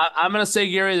changes. I'm going to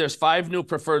say, Gary, there's 5 new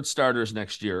preferred starters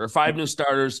next year, or 5 new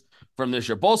starters from this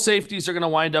year. Both safeties are going to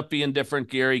wind up being different,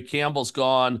 Gary. Campbell's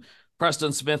gone.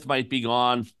 Preston Smith might be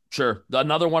gone. Sure.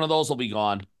 Another one of those will be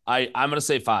gone. I'm going to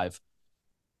say 5.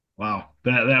 Wow,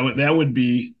 that would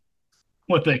be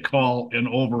what they call an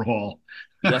overhaul.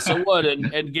 Yes, it would.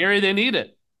 And Gary, they need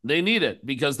it. They need it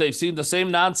because they've seen the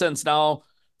same nonsense now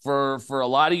for a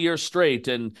lot of years straight.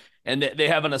 And they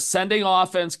have an ascending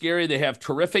offense, Gary. They have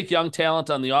terrific young talent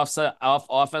on the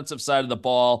offensive side of the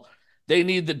ball. They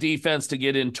need the defense to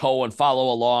get in tow and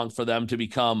follow along for them to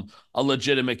become a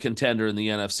legitimate contender in the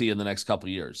NFC in the next couple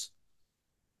of years.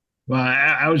 Well,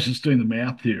 I was just doing the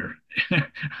math here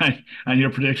on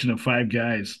your prediction of 5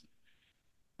 guys.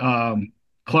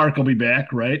 Clark will be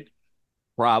back, right?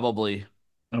 Probably.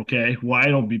 Okay.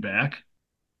 White will be back.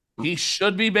 He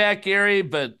should be back, Gary,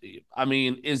 but I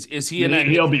mean, is he in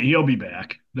He'll be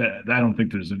back. I don't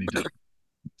think there's any doubt.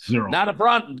 Zero. Not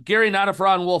if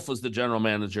Ron Wolf was the general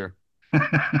manager.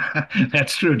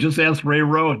 That's true. Just ask Ray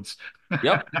Rhodes.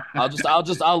 Yep.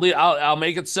 I'll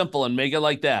make it simple and make it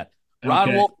like that.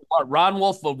 Okay. Ron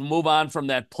Wolf will move on from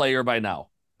that player by now.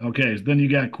 Okay. Then you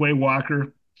got Quay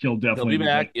Walker. He'll definitely be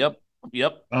back. Yep.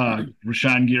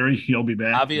 Rashan Gary. He'll be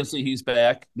back. Obviously, he's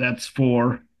back. That's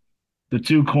 4. The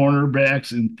 2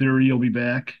 cornerbacks, in theory, will be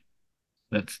back.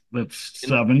 That's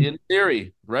 7. In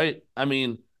theory, right? I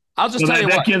mean, I'll just so tell you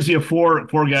that what. gives you four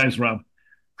guys, Rob.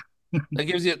 That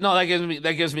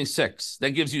gives me 6.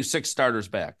 That gives you 6 starters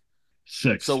back.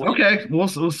 6. So okay, we'll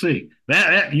see.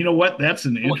 That you know what? That's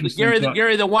an interesting.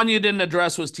 Gary, the one you didn't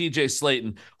address was T.J.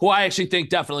 Slayton, who I actually think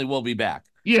definitely will be back.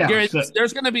 Yeah, Gary,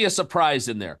 there's going to be a surprise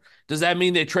in there. Does that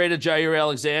mean they traded Jaire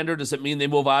Alexander? Does it mean they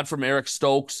move on from Eric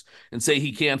Stokes and say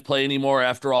he can't play anymore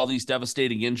after all these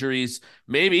devastating injuries?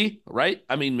 Maybe, right?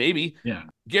 I mean, maybe. Yeah.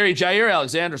 Gary, Jaire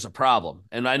Alexander's a problem,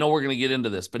 and I know we're going to get into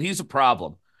this, but he's a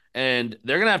problem, and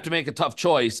they're going to have to make a tough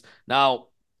choice. Now,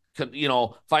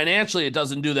 financially, it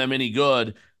doesn't do them any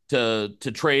good to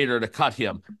trade or to cut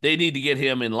him. They need to get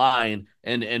him in line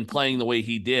and playing the way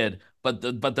he did. But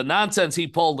the nonsense he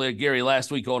pulled Gary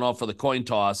last week going out for the coin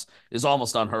toss is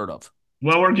almost unheard of.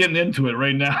 Well, we're getting into it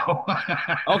right now.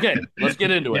 Okay, let's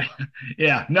get into it.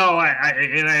 Yeah. No,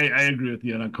 I agree with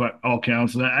you on all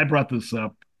counts. I brought this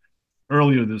up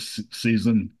earlier this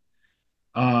season.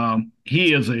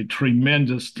 He is a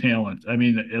tremendous talent. I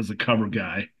mean, as a cover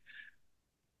guy.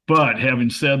 But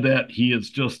having said that, he is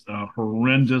just a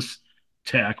horrendous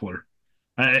tackler.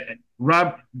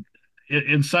 Rob,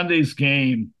 in Sunday's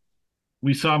game,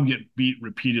 we saw him get beat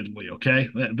repeatedly. Okay,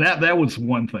 that was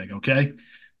one thing. Okay,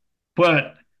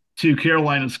 but to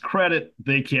Carolina's credit,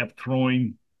 they kept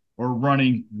throwing or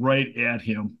running right at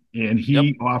him, and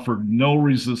he offered no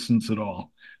resistance at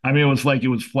all. I mean, it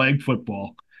was flag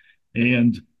football.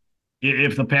 And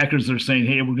if the Packers are saying,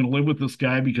 "Hey, we're going to live with this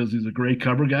guy because he's a great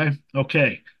cover guy,"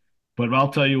 okay. But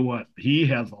I'll tell you what, he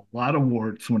has a lot of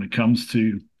warts when it comes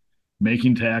to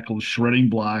making tackles, shredding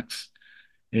blocks.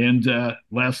 And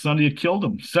last Sunday, it killed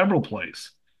him several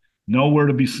plays. Nowhere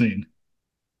to be seen.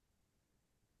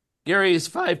 Gary, he's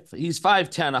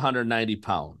 5'10", 190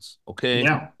 pounds. Okay.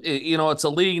 Yeah. It's a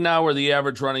league now where the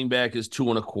average running back is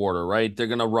 2.25, right? They're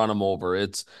going to run him over.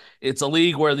 It's a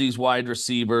league where these wide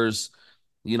receivers,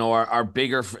 are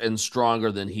bigger and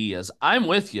stronger than he is. I'm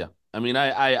with you. I mean,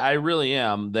 I really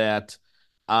am that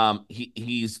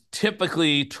he's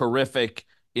typically terrific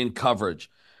in coverage.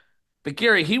 But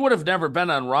Gary, he would have never been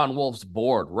on Ron Wolf's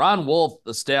board. Ron Wolf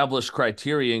established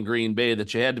criteria in Green Bay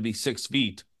that you had to be 6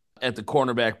 feet at the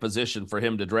cornerback position for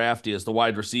him to draft you, as the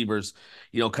wide receivers,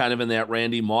 kind of in that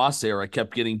Randy Moss era,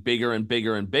 kept getting bigger and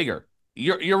bigger and bigger.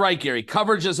 You're right, Gary.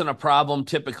 Coverage isn't a problem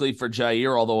typically for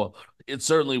Jaire, although it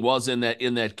certainly was in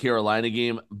that Carolina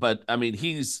game. But I mean,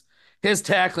 his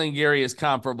tackling, Gary, is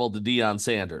comparable to Deion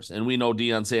Sanders, and we know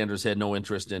Deion Sanders had no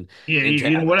interest in. Yeah, you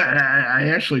know what? I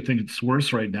actually think it's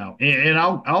worse right now, and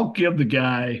I'll give the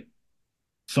guy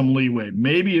some leeway.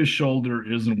 Maybe his shoulder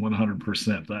isn't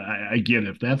 100%. I get it.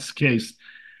 If that's the case,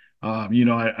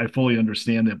 I fully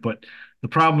understand it. But the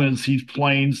problem is he's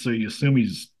playing, so you assume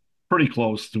he's pretty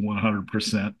close to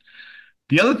 100%.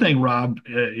 The other thing, Rob,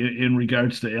 in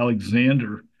regards to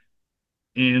Alexander,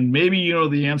 and maybe you know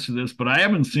the answer to this, but I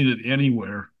haven't seen it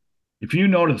anywhere. If you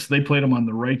notice, they played him on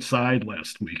the right side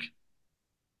last week,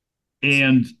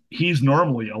 and he's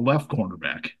normally a left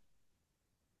cornerback,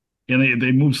 and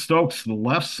they moved Stokes to the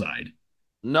left side.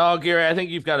 No, Gary, I think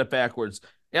you've got it backwards.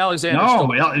 Alexander No,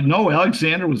 still no,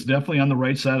 Alexander was definitely on the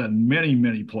right side on many,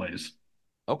 many plays.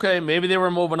 okay. Maybe they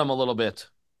were moving him a little bit.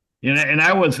 And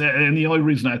the only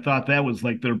reason I thought that was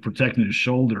like they're protecting his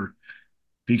shoulder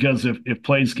because if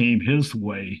plays came his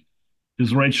way,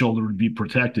 his right shoulder would be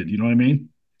protected. You know what I mean?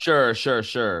 Sure, sure,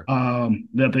 sure.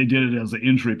 That they did it as an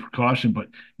injury precaution. But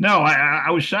no, I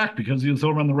was shocked because he was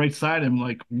over on the right side. I'm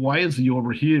like, why is he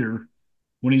over here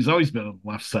when he's always been on the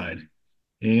left side?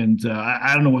 And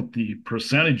I don't know what the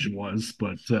percentage was,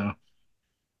 but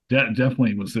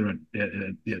definitely was there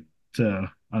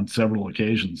on several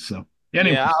occasions. So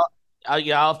anyway, Yeah,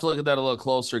 I'll have to look at that a little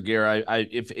closer, Gary.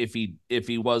 If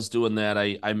he was doing that,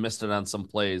 I missed it on some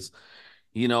plays.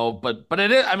 But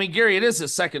it is, I mean, Gary, it is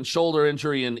his second shoulder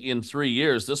injury in 3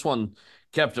 years. This one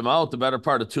kept him out the better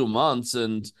part of 2 months,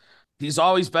 and he's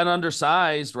always been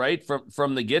undersized, right?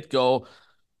 From the get-go.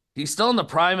 He's still in the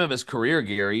prime of his career,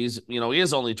 Gary. He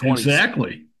is only 26.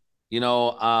 exactly. You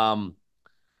know, um,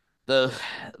 the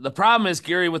the problem is,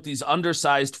 Gary, with these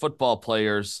undersized football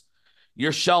players,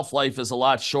 your shelf life is a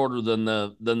lot shorter than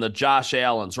the Josh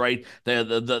Allens, right?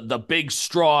 The big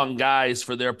strong guys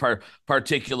for their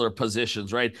particular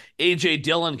positions, right? AJ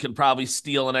Dillon can probably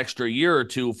steal an extra year or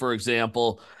two, for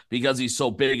example, because he's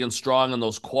so big and strong in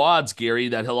those quads, Gary,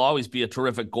 that he'll always be a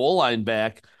terrific goal line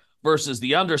back versus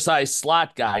the undersized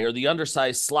slot guy or the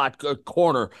undersized slot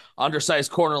corner,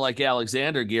 undersized corner like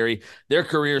Alexander, Gary. Their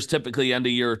careers typically end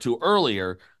a year or two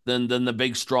earlier than the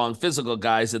big, strong, physical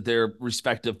guys at their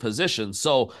respective positions.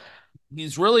 So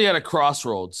he's really at a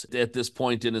crossroads at this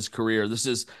point in his career.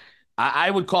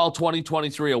 I would call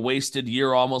 2023 a wasted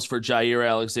year almost for Jaire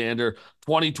Alexander.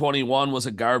 2021 was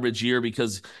a garbage year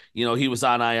because, he was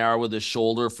on IR with his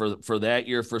shoulder for that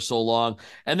year for so long.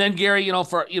 And then Gary,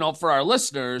 for our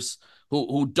listeners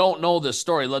who don't know this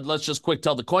story, let's just quick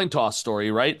tell the coin toss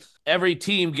story, right? Every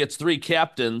team gets 3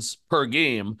 captains per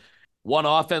game. One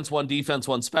offense, one defense,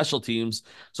 one special teams.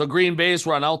 So Green Bay's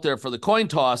run out there for the coin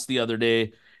toss the other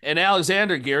day, and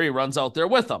Alexander, Gary, runs out there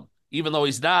with them, even though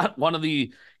he's not one of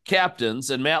the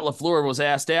captains. And Matt LaFleur was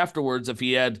asked afterwards if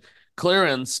he had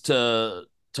clearance to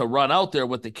run out there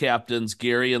with the captains,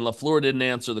 Gary, and LaFleur didn't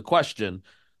answer the question.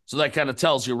 So that kind of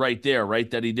tells you right there,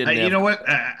 right, that he didn't You have. know what?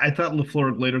 I thought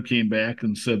LaFleur later came back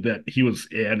and said that he was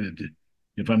added,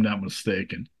 if I'm not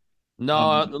mistaken. No,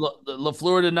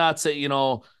 LaFleur did not say,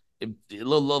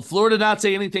 LaFleur did not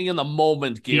say anything in the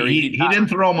moment, Gary. He didn't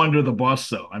throw him under the bus,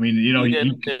 though. I mean, he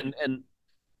didn't,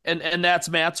 and that's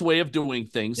Matt's way of doing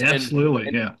things. absolutely,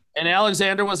 yeah. And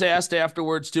Alexander was asked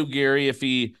afterwards too, Gary, if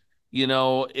he,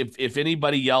 if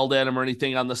anybody yelled at him or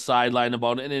anything on the sideline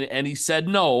about it, and he said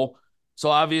no. So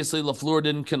obviously LaFleur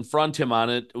didn't confront him on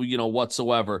it,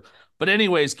 whatsoever. But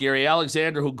anyways, Gary,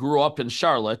 Alexander, who grew up in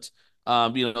Charlotte,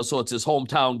 so it's his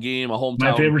hometown game, a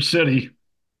hometown. My favorite city.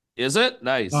 Is it?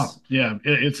 Nice. Oh, yeah,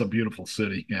 it's a beautiful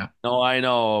city. Yeah. No, I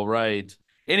know, right.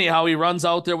 Anyhow, he runs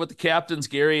out there with the captains,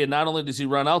 Gary, and not only does he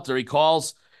run out there, he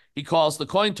calls the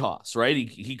coin toss, right?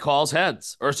 He calls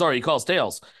heads, or sorry, he calls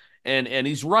tails, and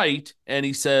he's right, and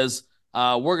he says,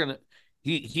 "We're gonna."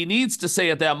 He needs to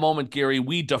say at that moment, Gary,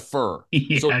 we defer.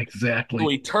 Yeah, exactly. So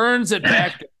he turns it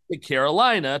back to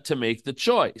Carolina to make the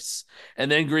choice, and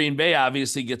then Green Bay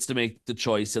obviously gets to make the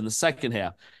choice in the second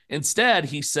half. Instead,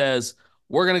 he says,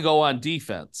 "We're going to go on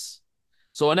defense."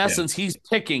 So in essence, he's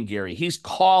picking, Gary. He's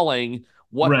calling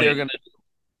what they're going to do.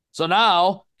 So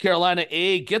now Carolina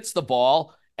gets the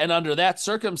ball, and under that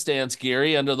circumstance,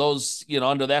 Gary, under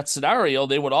that scenario,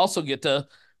 they would also get to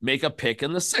make a pick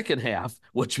in the second half,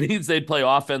 which means they'd play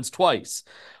offense twice.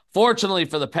 Fortunately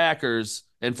for the Packers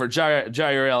and for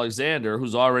Jaire Alexander,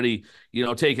 who's already,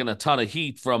 taken a ton of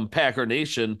heat from Packer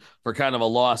Nation for kind of a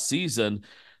lost season,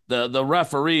 the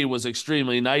referee was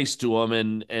extremely nice to him,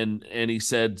 and he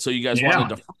said, "So you guys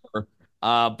wanted to defer?"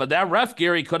 But that ref,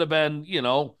 Gary, could have been,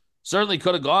 certainly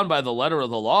could have gone by the letter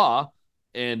of the law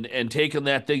and taken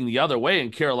that thing the other way,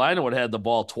 and Carolina would have had the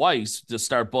ball twice to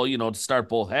start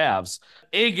both halves.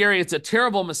 A, Gary, it's a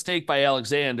terrible mistake by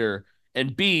Alexander,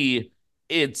 and B,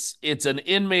 it's an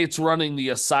inmates running the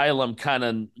asylum kind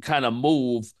of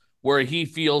move where he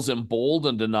feels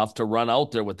emboldened enough to run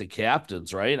out there with the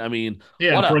captains, right? I mean,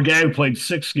 for a guy who played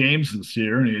 6 games this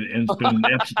year and it's been an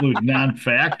absolute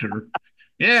non-factor.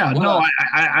 Yeah,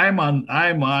 I'm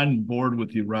on board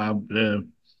with you, Rob.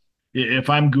 If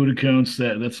I'm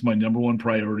Gutekunst, that's my number one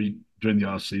priority during the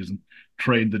offseason.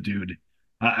 trade the dude.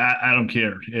 I don't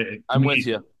care. I'm with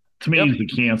you. To me, Yep. he's the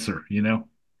cancer, you know?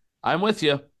 I'm with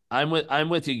you. I'm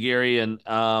with you, Gary. And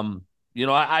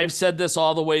I've said this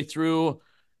all the way through,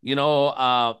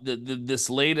 this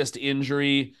latest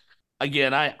injury.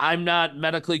 Again, I'm not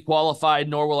medically qualified,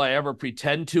 nor will I ever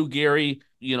pretend to, Gary,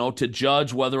 to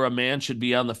judge whether a man should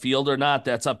be on the field or not.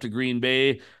 That's up to Green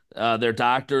Bay, their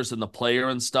doctors and the player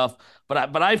and stuff.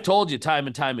 But I've told you time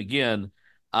and time again,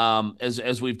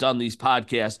 as we've done these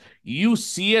podcasts, you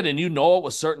see it and you know it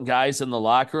with certain guys in the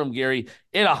locker room, Gary.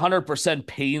 It 100%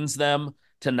 pains them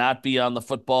to not be on the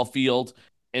football field.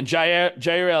 And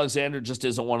Jaire Alexander just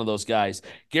isn't one of those guys.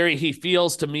 Gary, he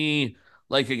feels to me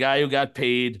like a guy who got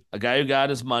paid, a guy who got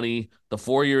his money, the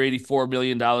 4-year, $84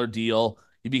 million deal.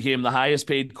 He became the highest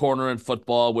paid corner in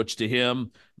football, which to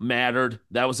him mattered.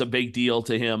 That was a big deal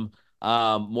to him.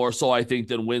 More so, I think,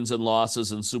 than wins and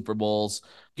losses and Super Bowls.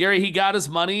 Gary, he got his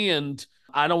money, and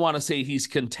I don't want to say he's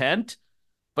content,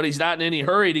 but he's not in any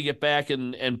hurry to get back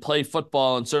and play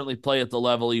football and certainly play at the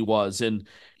level he was. And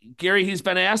Gary, he's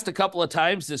been asked a couple of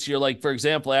times this year, like, for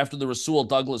example, after the Rasul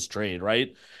Douglas trade,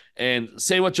 right? And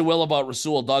say what you will about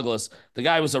Rasul Douglas, the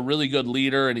guy was a really good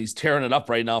leader, and he's tearing it up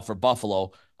right now for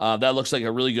Buffalo. That looks like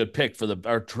a really good pick for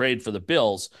our trade for the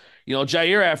Bills.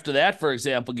 Jaire, after that, for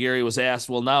example, Gary was asked,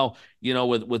 well, now,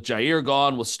 with Jaire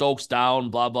gone, with Stokes down,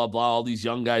 blah, blah, blah, all these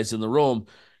young guys in the room,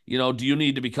 do you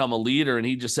need to become a leader? And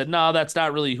he just said, no, that's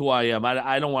not really who I am.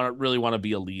 I don't really want to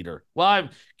be a leader. Well,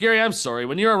 Gary, I'm sorry.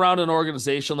 When you're around an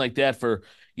organization like that for,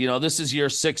 this is year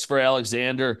 6 for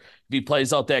Alexander. If he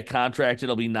plays out that contract,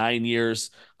 it'll be 9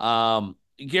 years.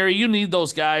 Gary, you need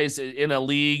those guys in a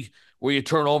league where you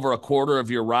turn over a quarter of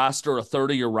your roster, a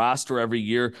third of your roster every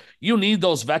year. You need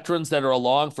those veterans that are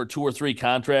along for 2 or 3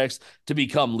 contracts to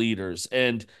become leaders.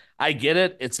 And I get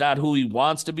it. It's not who he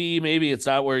wants to be. Maybe it's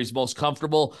not where he's most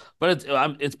comfortable, but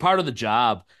it's part of the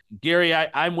job. Gary,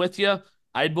 I'm with you.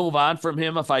 I'd move on from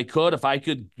him if I could. If I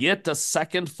could get a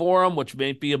second for him, which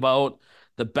may be about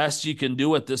the best you can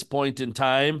do at this point in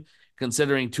time,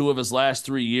 considering 2 of his last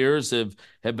 3 years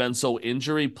have been so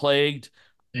injury plagued.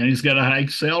 And he's got a high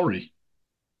salary.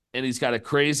 And he's got a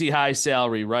crazy high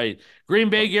salary, right? Green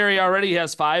Bay, Gary, already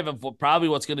has 5 of probably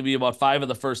what's going to be about 5 of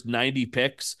the first 90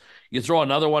 picks. You throw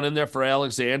another one in there for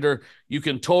Alexander, you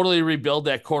can totally rebuild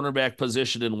that cornerback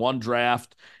position in one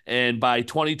draft. And by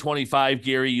 2025,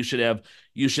 Gary, you should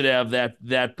have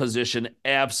that position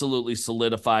absolutely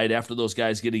solidified after those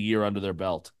guys get a year under their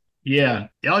belt. Yeah,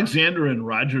 Alexander and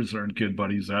Rodgers aren't good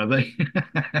buddies, are they?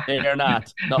 They're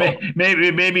not. No.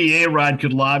 Maybe A-Rod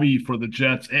could lobby for the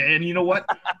Jets. And you know what?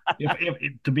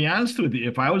 if to be honest with you,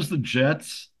 if I was the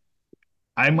Jets,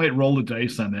 I might roll the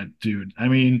dice on that dude. I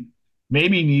mean,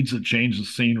 maybe he needs to change the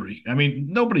scenery. I mean,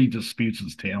 nobody disputes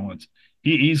his talent.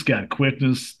 He's got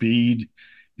quickness, speed,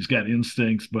 he's got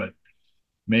instincts, but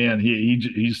man,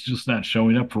 he's just not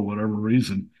showing up for whatever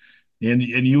reason. And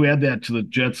you add that to the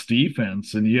Jets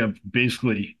defense, and you have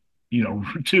basically,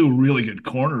 2 really good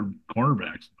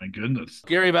cornerbacks. My goodness,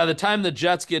 Gary. By the time the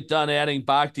Jets get done adding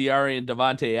Bakhtiari and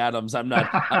Devontae Adams, I'm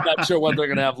not sure what they're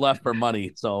going to have left for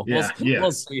money. So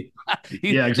we'll see.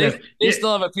 Yeah, exactly. They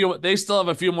still have a few. They still have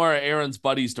a few more Aaron's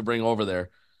buddies to bring over there.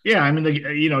 Yeah, I mean,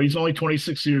 he's only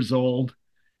 26 years old,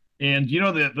 and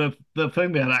the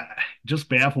thing that just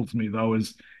baffles me though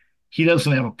is he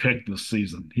doesn't have a pick this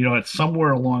season. It's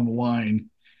somewhere along the line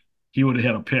he would have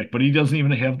had a pick, but he doesn't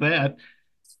even have that.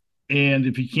 And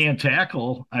if he can't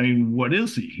tackle, I mean, what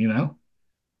is he,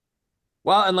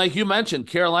 Well, and like you mentioned,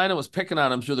 Carolina was picking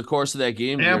on him through the course of that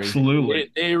game. Absolutely.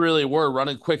 They really were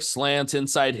running quick slants,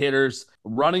 inside hitters,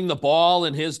 running the ball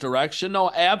in his direction.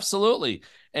 No, absolutely.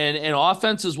 And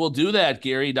offenses will do that,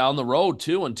 Gary, down the road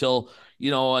too, until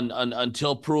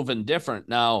proven different.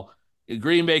 Now,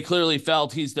 Green Bay clearly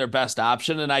felt he's their best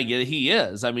option, and I get it. He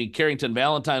is. I mean, Carrington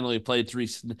Valentine only played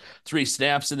three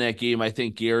snaps in that game, I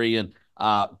think, Gary, and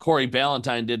Corey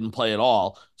Ballantyne didn't play at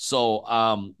all.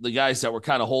 So the guys that were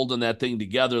kind of holding that thing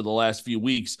together the last few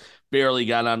weeks barely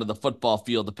got onto the football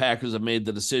field. The Packers have made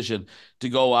the decision to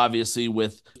go, obviously,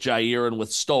 with Jaire and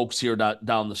with Stokes here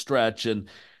down the stretch. And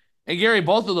Gary,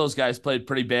 both of those guys played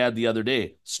pretty bad the other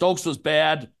day. Stokes was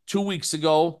bad 2 weeks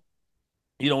ago,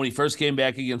 when he first came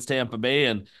back against Tampa Bay,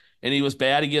 and he was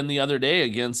bad again the other day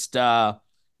against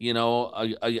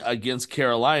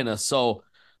Carolina. So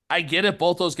I get it.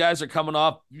 Both those guys are coming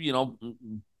off,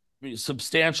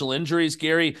 substantial injuries,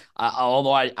 Gary.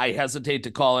 Although I hesitate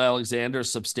to call Alexander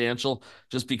substantial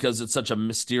just because it's such a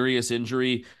mysterious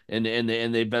injury, and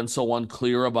they've been so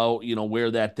unclear about,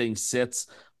 where that thing sits.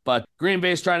 But Green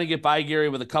Bay's trying to get by, Gary,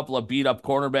 with a couple of beat up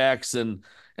cornerbacks, and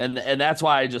that's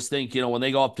why I just think, when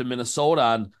they go up to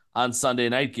Minnesota on Sunday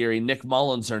night, Gary. Nick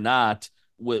Mullins or not,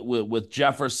 with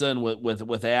Jefferson,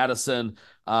 with Addison,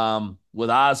 with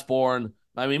Osborne.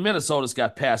 I mean, Minnesota's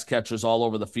got pass catchers all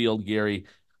over the field, Gary.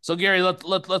 So, Gary, let's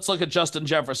look at Justin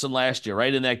Jefferson last year,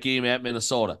 right, in that game at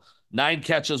Minnesota. 9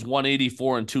 catches,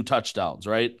 184, and 2 touchdowns,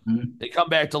 right? Mm-hmm. They come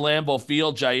back to Lambeau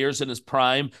Field. Jaire's in his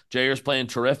prime. Jaire's playing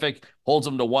terrific, holds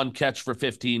him to 1 catch for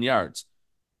 15 yards.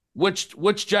 Which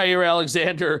Jaire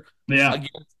Alexander Yeah.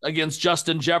 against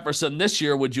Justin Jefferson this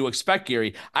year would you expect,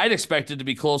 Gary? I'd expect it to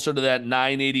be closer to that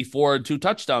 984 and 2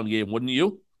 touchdown game, wouldn't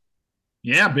you?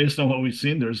 Yeah, based on what we've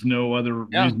seen, there's no other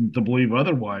reason to believe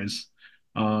otherwise.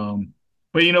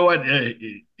 But you know what?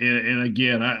 And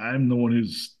again, I'm the one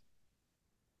who's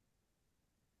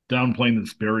downplaying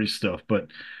this Barry stuff. But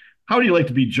how do you like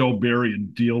to be Joe Barry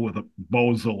and deal with a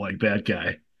bozo like that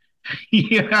guy?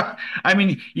 Yeah, I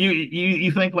mean,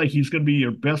 you think like he's going to be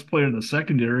your best player in the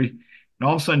secondary, and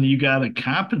all of a sudden you got to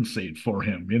compensate for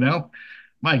him.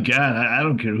 My God, I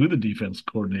don't care who the defense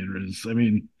coordinator is. I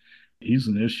mean, he's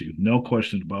an issue, no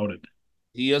question about it.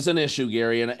 He is an issue,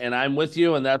 Gary, and I'm with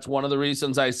you, and that's one of the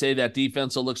reasons I say that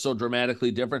defense will look so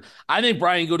dramatically different. I think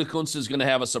Brian Gutekunst is going to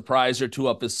have a surprise or two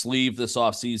up his sleeve this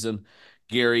offseason,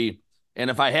 Gary. And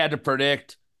if I had to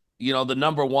predict, the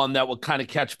number one that will kind of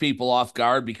catch people off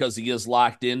guard because he is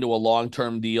locked into a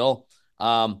long-term deal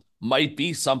might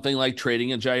be something like trading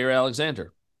in Jaire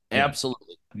Alexander. Yeah.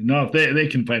 Absolutely. No, if they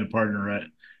can find a partner,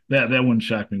 that wouldn't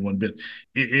shock me one bit.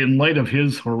 In light of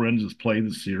his horrendous play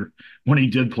this year, when he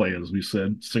did play, as we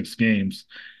said, 6 games,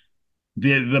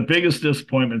 the biggest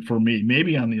disappointment for me,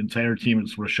 maybe on the entire team,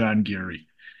 is Rashan Gary.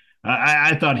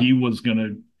 I thought he was going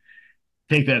to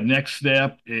take that next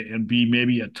step and be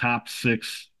maybe a top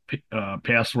 6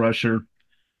 pass rusher.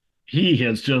 He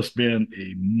has just been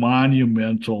a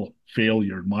monumental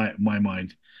failure in my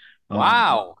mind.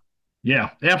 Wow.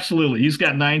 Yeah, absolutely. He's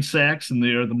got 9 sacks, and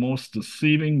they are the most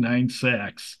deceiving 9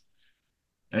 sacks.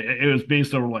 It was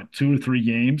based over 2 or 3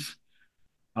 games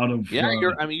out of. Yeah,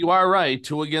 you are right.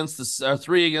 3 against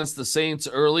the Saints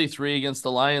early, 3 against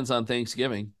the Lions on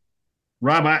Thanksgiving.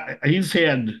 Rob, he's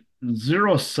had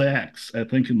 0 sacks, I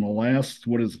think, in the last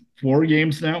 4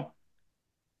 games now.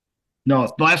 No,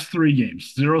 last 3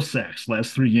 games, 0 sacks,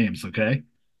 last 3 games. Okay.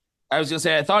 I was gonna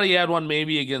say I thought he had one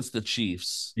maybe against the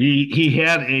Chiefs. He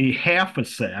had a half a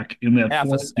sack in that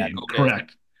 4th game, okay.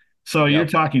 Correct. So You're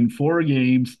talking 4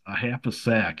 games, a half a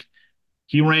sack.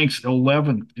 He ranks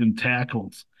 11th in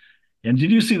tackles. And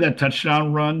did you see that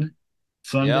touchdown run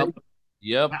Sunday?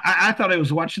 Yep. I thought I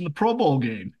was watching the Pro Bowl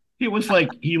game. It was like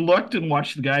he looked and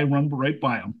watched the guy run right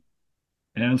by him.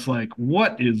 And it's like,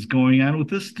 what is going on with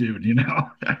this dude,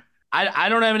 I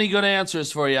don't have any good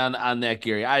answers for you on that,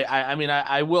 Gary. I mean,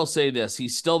 I will say this.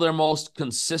 He's still their most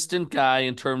consistent guy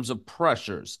in terms of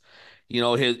pressures.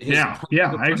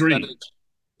 I agree.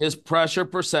 His pressure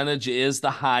percentage is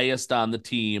the highest on the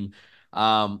team.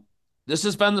 This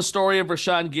has been the story of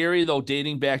Rashan Gary, though,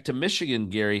 dating back to Michigan,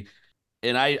 Gary.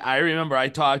 And I remember I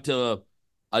talked to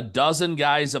a dozen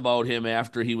guys about him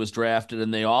after he was drafted,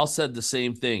 and they all said the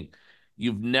same thing.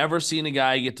 You've never seen a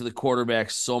guy get to the quarterback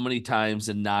so many times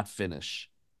and not finish.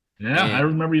 Yeah, I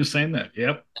remember you saying that.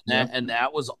 Yep. And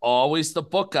that was always the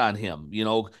book on him,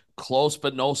 close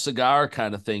but no cigar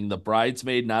kind of thing. The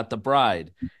bridesmaid, not the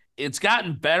bride. It's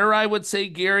gotten better, I would say,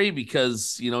 Gary,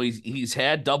 because, he's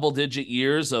had double-digit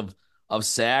years of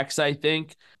sacks, I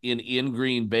think, in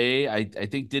Green Bay. I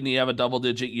think, didn't he have a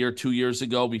double-digit year 2 years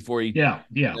ago before he – Yeah.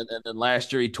 And then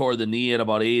last year he tore the knee at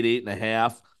about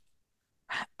 8.5.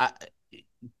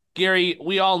 Gary,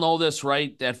 we all know this,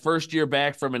 right? That first year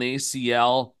back from an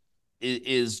ACL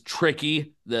is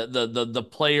tricky. The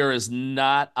player is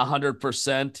not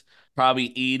 100%, probably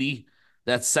 80%.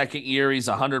 That second year, he's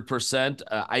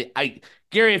 100%.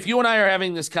 Gary, if you and I are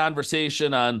having this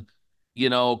conversation on,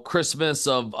 Christmas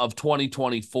of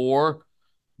 2024,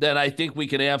 then I think we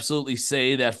can absolutely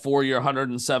say that 4-year,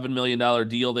 $107 million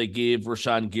deal they gave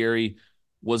Rashan Gary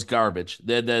was garbage.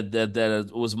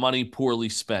 That was money poorly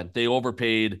spent. They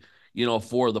overpaid,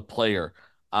 for the player.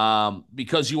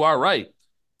 Because you are right.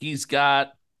 He's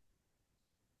got,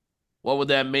 what would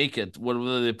that make it? What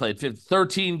would they played?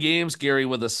 13 games, Gary,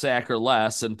 with a sack or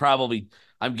less, and probably,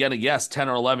 I'm going to guess, 10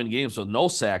 or 11 games with no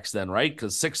sacks then, right?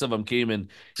 Because 6 of them came in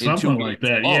something 2 like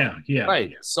games. that. Yeah.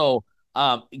 Right. So,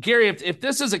 Gary, if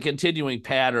this is a continuing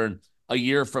pattern a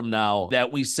year from now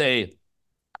that we say,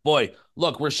 boy,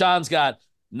 look, Rashan's got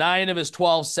 9 of his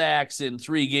 12 sacks in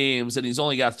 3 games, and he's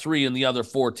only got 3 in the other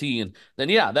 14, then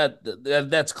yeah,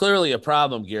 that's clearly a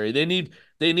problem, Gary.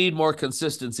 They need more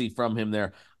consistency from him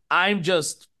there. I'm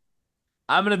going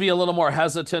to be a little more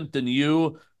hesitant than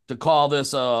you to call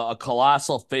this a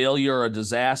colossal failure, or a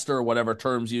disaster, or whatever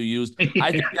terms you used.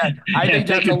 I think that I Yeah, think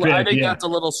take that's it I back. think Yeah. that's a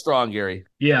little strong, Gary.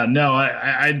 Yeah. No,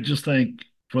 I just think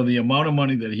for the amount of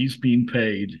money that he's being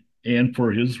paid and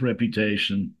for his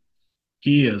reputation,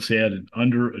 he has had an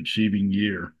underachieving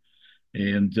year.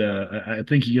 And I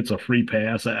think he gets a free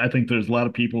pass. I think there's a lot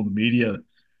of people in the media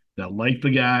that like the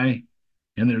guy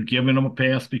and they're giving him a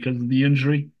pass because of the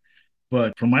injury.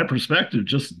 But from my perspective,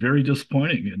 just very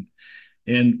disappointing.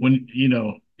 And when,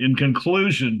 in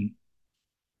conclusion,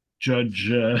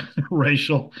 Judge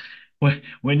Rachel,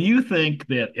 when you think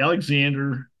that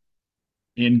Alexander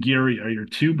and Gery are your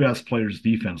two best players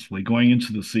defensively going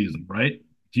into the season, right?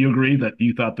 Do you agree that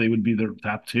you thought they would be their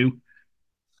top two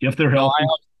if they're No, healthy?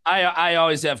 I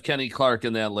always have Kenny Clark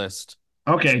in that list.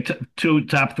 Okay, two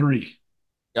top three.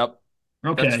 Yep,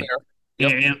 that's fair.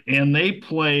 Okay, Yep. and they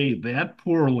play that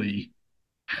poorly.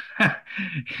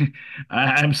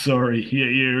 I'm sorry,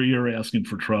 you're asking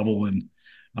for trouble, and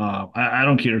I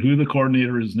don't care who the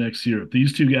coordinator is next year. If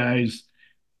these two guys,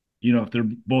 if they're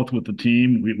both with the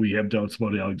team, we have doubts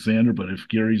about Alexander, but if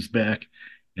Gary's back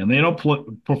and they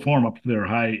don't perform up to their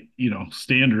high,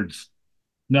 standards,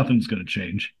 nothing's going to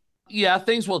change. Yeah,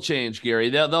 things will change, Gary.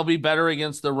 They'll be better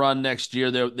against the run next year.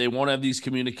 They won't have these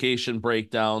communication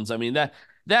breakdowns. I mean,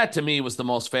 that to me was the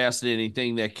most fascinating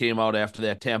thing that came out after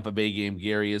that Tampa Bay game,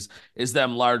 Gary, is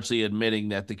them largely admitting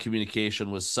that the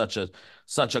communication was such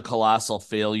a colossal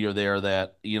failure there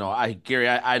that, Gary,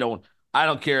 I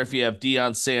don't care if you have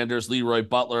Deion Sanders, Leroy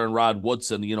Butler, and Rod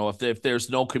Woodson, if there's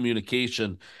no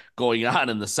communication going on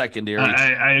in the secondary,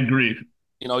 I agree.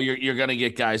 You're going to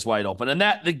get guys wide open,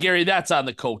 and Gary, that's on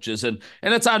the coaches, and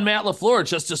it's on Matt LaFleur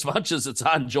just as much as it's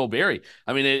on Joe Barry.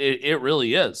 I mean, it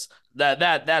really is.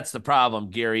 That's the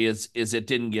problem, Gary. Is it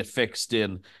didn't get fixed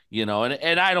and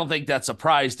I don't think that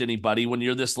surprised anybody when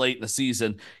you're this late in the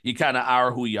season. You kind of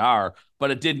are who you are,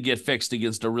 but it didn't get fixed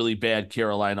against a really bad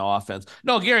Carolina offense.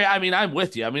 No, Gary, I mean, I'm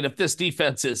with you. I mean, if this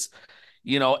defense is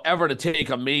ever to take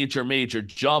a major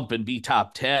jump and be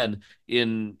top 10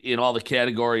 in all the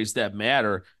categories that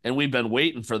matter. And we've been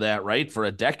waiting for that, right? For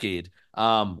a decade.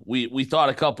 We thought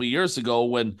a couple of years ago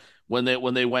when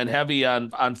they went heavy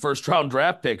on first round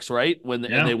draft picks, right? And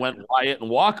Yeah. they went Wyatt and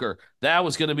Walker, that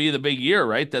was going to be the big year,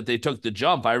 right? That they took the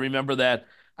jump. I remember that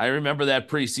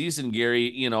preseason,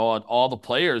 Gary, all the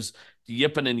players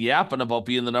yipping and yapping about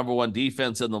being the number one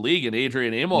defense in the league. And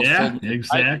Yeah,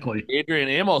 exactly. Adrian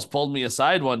Amos pulled me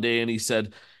aside one day and he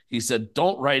said,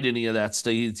 don't write any of that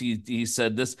stuff. He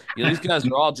said this, these guys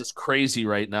are all just crazy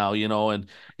right now, and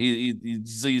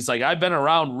he's like, I've been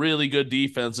around really good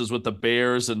defenses with the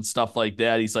Bears and stuff like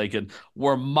that. He's like, and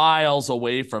we're miles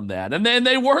away from that. And then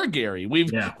they were, Gary.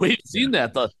 We've Yeah. seen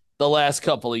that the last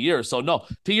couple of years. So no,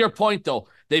 to your point though,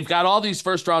 they've got all these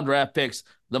first round draft picks.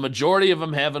 The majority of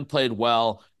them haven't played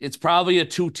well. It's probably a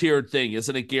two-tiered thing,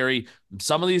 isn't it, Gary?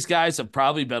 Some of these guys have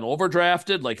probably been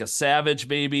overdrafted, like a Savage,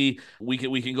 maybe. We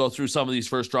can go through some of these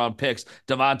first-round picks.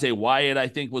 Devontae Wyatt, I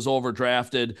think, was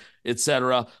overdrafted,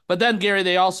 etc. But then, Gary,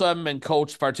 they also haven't been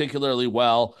coached particularly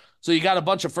well. So you got a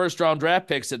bunch of first-round draft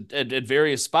picks at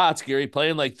various spots, Gary,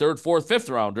 playing like third, fourth, fifth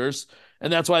rounders,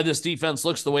 and that's why this defense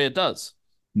looks the way it does.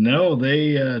 No,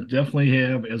 they definitely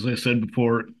have, as I said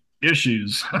before,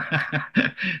 issues.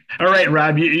 All right,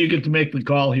 Rob, you get to make the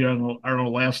call here on our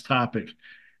last topic.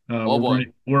 Oh boy.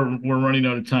 We're running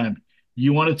out of time.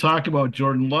 You want to talk about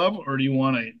Jordan Love, or do you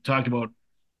want to talk about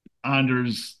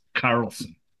Anders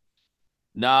Carlson?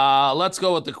 Nah, let's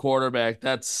go with the quarterback.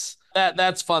 That's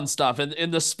fun stuff. And in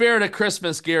the spirit of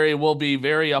Christmas, Gary, will be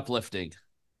very uplifting.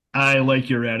 I like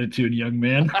your attitude, young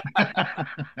man. Well,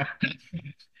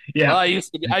 Yeah. I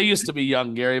used to be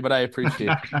young, Gary, but I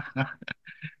appreciate it.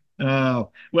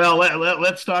 Well,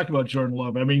 let's talk about Jordan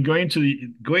Love. I mean, going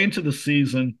to the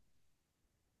season,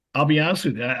 I'll be honest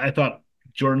with you. I thought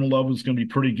Jordan Love was going to be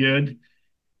pretty good,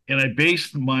 and I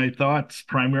based my thoughts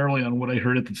primarily on what I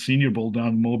heard at the Senior Bowl down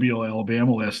in Mobile,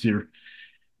 Alabama last year.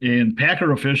 And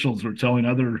Packer officials were telling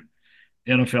other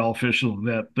NFL officials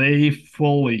that they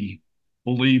fully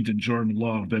believed in Jordan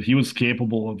Love, that he was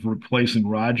capable of replacing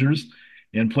Rodgers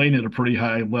and playing at a pretty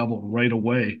high level right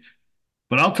away.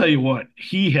 But I'll tell you what,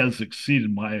 he has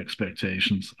exceeded my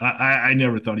expectations. I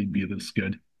never thought he'd be this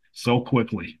good so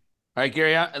quickly. All right,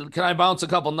 Gary, can I bounce a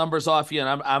couple numbers off you? And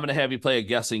I'm going to have you play a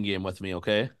guessing game with me,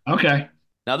 okay? Okay.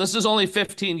 Now, this is only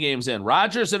 15 games in.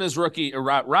 Rodgers in his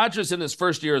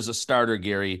first year as a starter,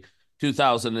 Gary,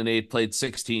 2008, played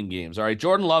 16 games. All right,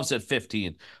 Jordan Love's at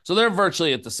 15. So they're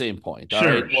virtually at the same point. All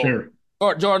Sure, right. sure.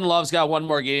 Well, Jordan Love's got one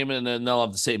more game, and then they'll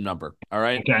have the same number. All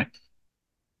right. Okay.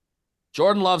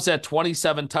 Jordan Love's at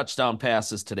 27 touchdown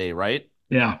passes today, right?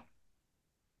 Yeah.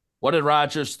 What did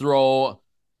Rodgers throw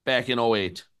back in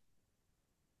 08?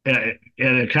 At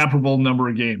a comparable number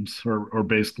of games, or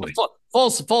basically.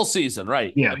 Full season,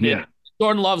 right? Yeah, I mean, yeah.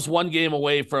 Jordan Love's one game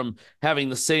away from having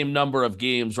the same number of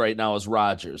games right now as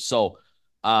Rodgers. So,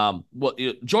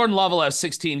 Jordan Love will have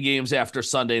 16 games after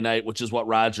Sunday night, which is what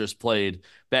Rodgers played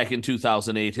back in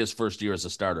 2008, his first year as a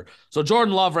starter. So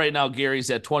Jordan Love right now, Gary's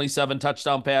at 27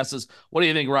 touchdown passes. What do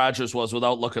you think Rodgers was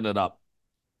without looking it up?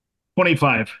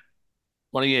 25.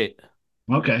 28.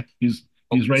 Okay. He's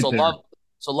right So there.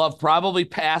 Love probably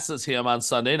passes him on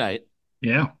Sunday night,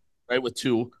 Yeah. right, with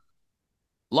 2.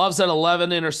 Love's at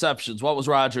 11 interceptions. What was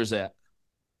Rodgers at?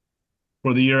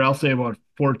 For the year, I'll say about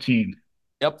 14.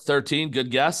 Yep, 13.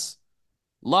 Good guess.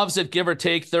 Love's at give or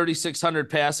take 3,600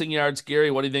 passing yards.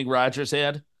 Gary, what do you think Rodgers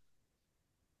had?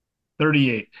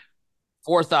 38.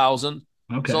 4,000.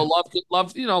 Okay. So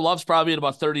Love's probably at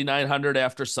about 3,900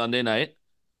 after Sunday night.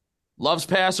 Love's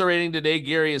passer rating today,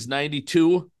 Gary, is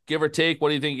 92, give or take. What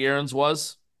do you think Aaron's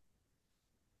was?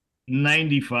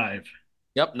 95.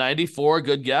 Yep, 94.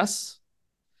 Good guess.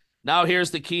 Now here's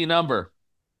the key number.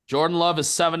 Jordan Love is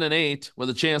 7-8 with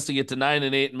a chance to get to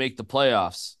 9-8 and make the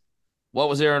playoffs. What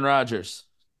was Aaron Rodgers?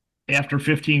 After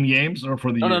 15 games or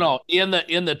for the year? No. In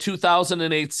the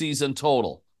 2008 season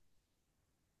total.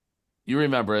 You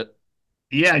remember it.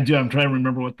 Yeah, I do. I'm trying to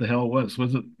remember what the hell it was.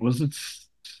 Was it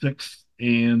 6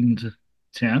 and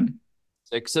 10?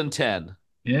 6 and 10.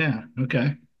 Yeah.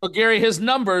 Okay. But Gary, his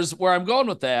numbers, where I'm going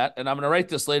with that, and I'm going to write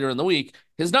this later in the week,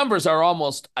 his numbers are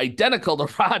almost identical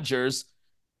to Rodgers,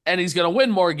 and he's going to win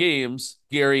more games,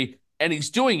 Gary, and he's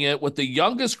doing it with the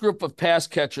youngest group of pass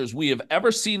catchers we have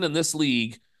ever seen in this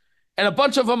league, and a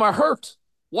bunch of them are hurt.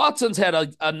 Watson's had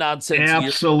a nonsense year.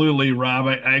 Absolutely, Rob.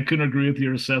 I couldn't agree with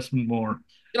your assessment more.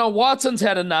 Watson's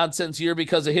had a nonsense year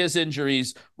because of his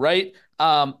injuries, right?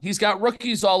 He's got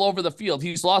rookies all over the field.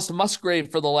 He's lost Musgrave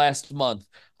for the last month.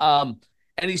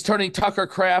 And he's turning Tucker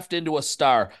Kraft into a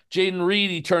star. Jaden Reed,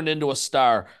 he turned into a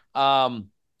star. And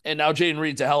now Jaden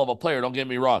Reed's a hell of a player, don't get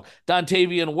me wrong.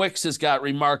 Dontavian Wicks has got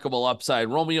remarkable upside.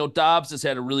 Romeo Doubs has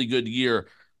had a really good year.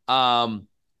 And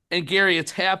Gary,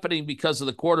 it's happening because of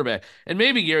the quarterback. And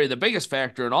maybe, Gary, the biggest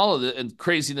factor in all of the and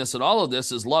craziness in all of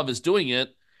this is Love is doing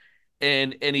it.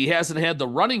 And he hasn't had the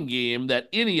running game that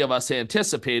any of us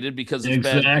anticipated because it's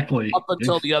been up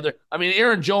until the other. I mean,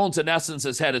 Aaron Jones, in essence,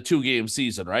 has had a 2-game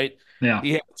season, right? Yeah.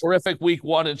 He had a terrific week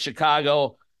 1 in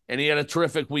Chicago, and he had a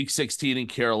terrific week 16 in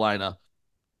Carolina.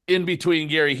 In between,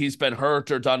 Gary, he's been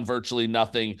hurt or done virtually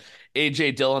nothing.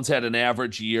 A.J. Dillon's had an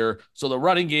average year. So the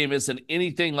running game isn't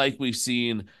anything like we've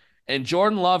seen. And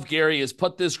Jordan Love, Gary, has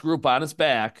put this group on his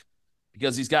back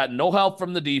because he's got no help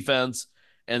from the defense.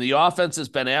 And the offense has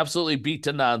been absolutely beat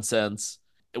to nonsense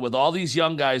with all these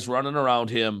young guys running around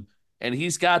him. And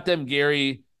he's got them,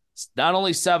 Gary, not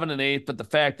only 7-8, but the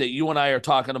fact that you and I are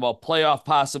talking about playoff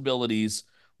possibilities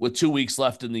with 2 weeks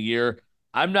left in the year.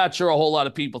 I'm not sure a whole lot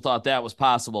of people thought that was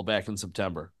possible back in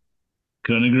September.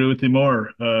 Couldn't agree with you more.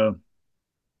 I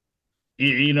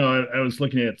was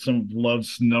looking at some of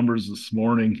Love's numbers this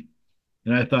morning,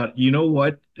 and I thought, you know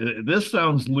what? This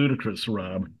sounds ludicrous,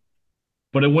 Rob.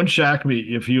 But it wouldn't shock me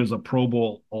if he was a Pro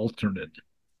Bowl alternate.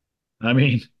 I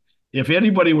mean, if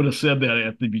anybody would have said that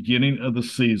at the beginning of the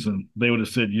season, they would have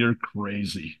said, you're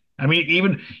crazy. I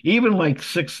mean, even like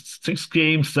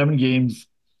 7 games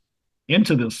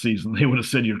into this season, they would have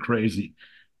said you're crazy.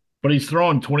 But he's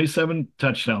throwing 27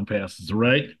 touchdown passes,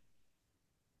 right?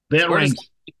 That ranks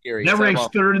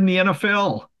third in the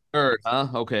NFL. Third, huh?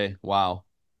 Okay. Wow.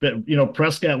 But,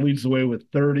 Prescott leads the way with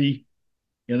 30,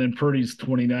 and then Purdy's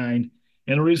 29.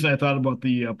 And the reason I thought about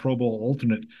the Pro Bowl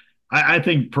alternate, I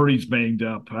think Purdy's banged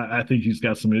up. I think he's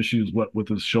got some issues with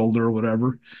his shoulder or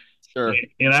whatever. Sure.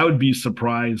 And I would be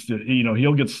surprised that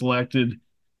he'll get selected,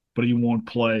 but he won't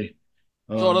play.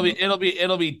 So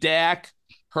it'll be Dak,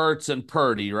 Hurts, and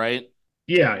Purdy, right?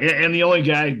 Yeah, and the only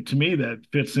guy to me that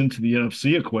fits into the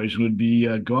NFC equation would be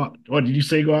Goff. What did you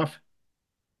say, Goff?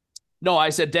 No, I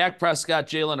said Dak Prescott,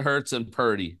 Jalen Hurts, and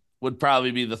Purdy would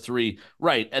probably be the 3,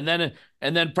 right? And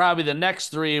then probably the next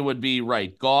 3 would be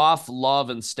right. Goff,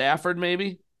 Love, and Stafford,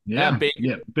 maybe. Yeah.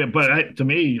 But to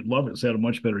me, Love has had a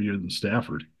much better year than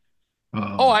Stafford.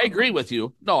 I agree with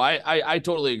you. No, I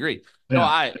totally agree. Yeah.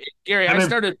 I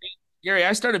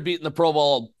started beating the Pro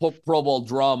Bowl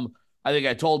drum. I think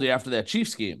I told you after that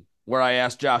Chiefs game where I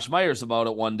asked Josh Myers about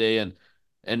it one day, and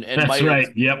And That's Myers, right.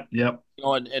 Yep. Yep.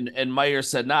 and Myers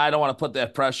said, "Nah, I don't want to put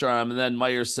that pressure on him." And then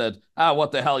Myers said,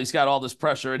 what the hell? He's got all this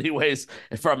pressure anyways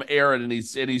from Aaron, and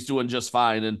he's doing just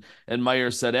fine." And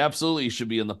Myers said, "Absolutely, he should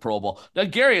be in the Pro Bowl." Now,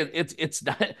 Gary, it's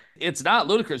not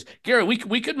ludicrous. Gary,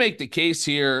 we could make the case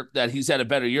here that he's had a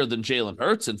better year than Jalen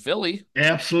Hurts in Philly.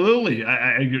 Absolutely.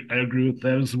 I agree with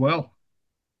that as well.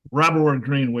 Robert wore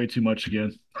green way too much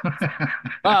again.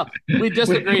 Well, we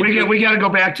disagreed. We got to go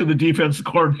back to the defense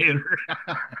coordinator.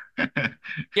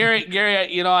 Gary,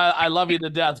 I love you to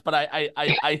death, but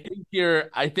I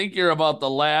think you're about the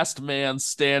last man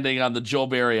standing on the Joe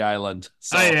Barry Island.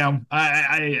 So. I am.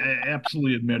 I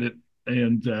absolutely admit it,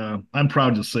 and I'm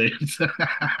proud to say it.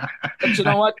 But you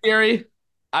know what, Gary?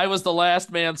 I was the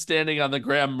last man standing on the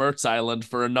Graham Mertz Island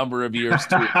for a number of years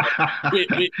too.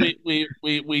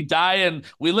 We die and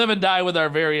we live and die with our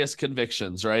various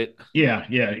convictions, right? Yeah,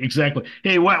 exactly.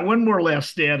 Hey, one more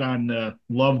last stat on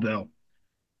Love though,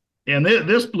 and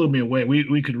this blew me away.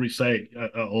 We could recite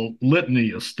a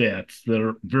litany of stats that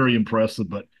are very impressive.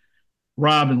 But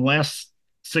Rob, in the last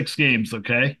 6 games,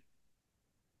 okay,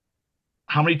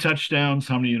 how many touchdowns?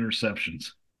 How many interceptions?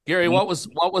 Gary, what was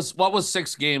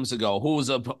 6 games ago? Who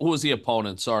was the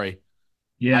opponent? Sorry.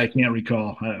 Yeah, I can't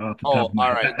recall off the top of my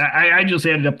all head. right. I just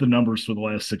added up the numbers for the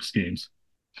last 6 games.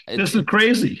 This is It,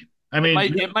 crazy. I mean,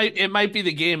 it might be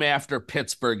the game after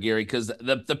Pittsburgh, Gary, because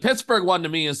the Pittsburgh one to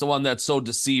me is the one that's so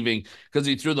deceiving because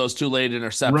he threw those 2 late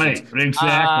interceptions. right,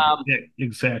 exactly, yeah,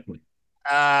 exactly.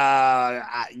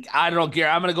 I don't know, Gary.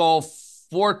 I'm gonna go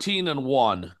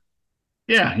 14-1.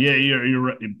 Yeah,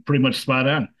 you're pretty much spot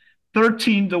on.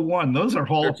 13-1. Those are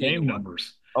Hall of Fame 13-1.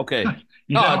 numbers. Okay.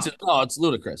 You No, know, it's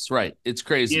ludicrous, right? It's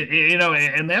crazy.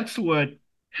 and that's what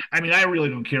I mean. I really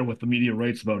don't care what the media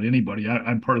writes about anybody.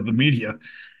 I'm part of the media,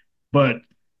 but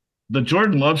the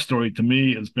Jordan Love story to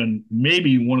me has been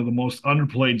maybe one of the most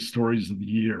underplayed stories of the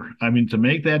year. I mean, to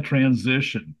make that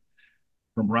transition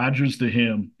from Rodgers to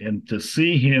him and to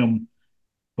see him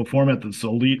perform at this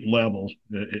elite level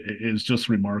is just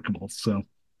remarkable. So,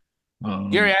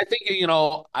 Gary, I think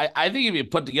I think if you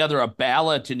put together a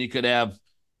ballot and you could have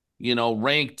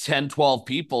rank 10, 12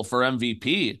 people for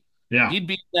MVP, yeah, he'd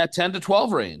be in that 10 to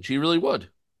 12 range. He really would.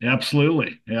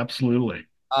 absolutely.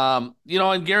 And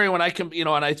Gary, when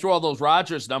I threw all those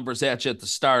Rodgers numbers at you at the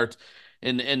start,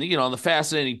 and the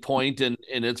fascinating point, and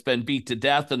it's been beat to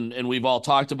death, and we've all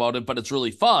talked about it, but it's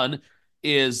really fun,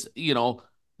 is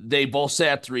they both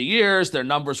sat 3 years. Their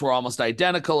numbers were almost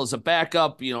identical as a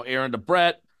backup. Aaron to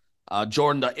Brett,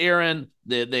 Jordan to Aaron.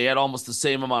 They had almost the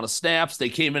same amount of snaps. They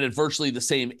came in at virtually the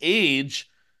same age.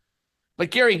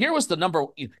 But Gary, here was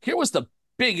the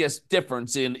biggest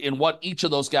difference in what each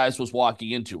of those guys was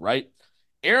walking into, right?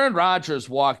 Aaron Rodgers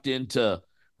walked into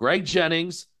Greg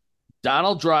Jennings,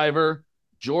 Donald Driver,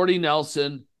 Jordy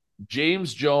Nelson,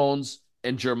 James Jones,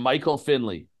 and Jermichael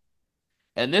Finley.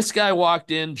 And this guy walked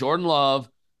in, Jordan Love,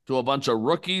 to a bunch of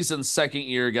rookies and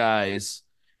second-year guys,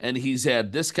 and he's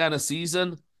had this kind of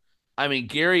season. I mean,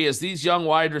 Gary, as these young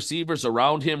wide receivers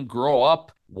around him grow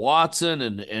up, Watson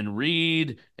and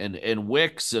Reed and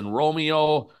Wicks and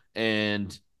Romeo,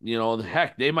 and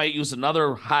heck, they might use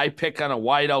another high pick on a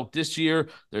wideout this year.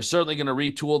 They're certainly going to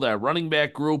retool that running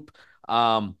back group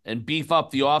and beef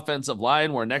up the offensive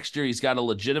line, where next year he's got a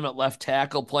legitimate left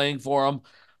tackle playing for him.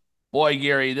 Boy,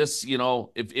 Gary, this,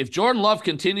 if Jordan Love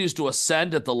continues to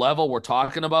ascend at the level we're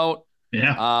talking about,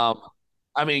 Yeah.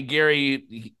 I mean,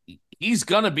 Gary, he's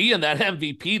going to be in that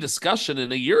MVP discussion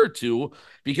in a year or two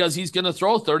because he's going to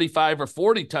throw 35 or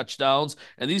 40 touchdowns,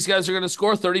 and these guys are going to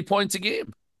score 30 points a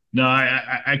game. No,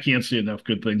 I can't say enough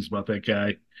good things about that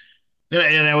guy.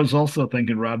 And I was also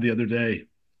thinking, Rob, the other day,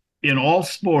 in all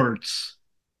sports,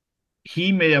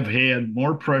 he may have had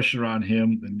more pressure on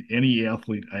him than any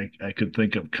athlete I could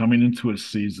think of coming into a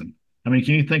season. I mean,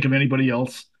 can you think of anybody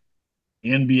else?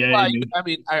 NBA? Well, I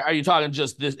mean, are you talking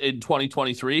just this in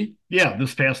 2023? Yeah,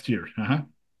 this past year. Uh-huh.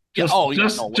 Yeah. No,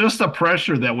 Just the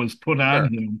pressure that was put on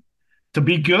sure. him to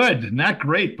be good, not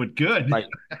great, but good. Right.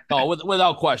 Oh,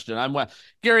 without question.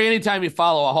 Gary. Anytime you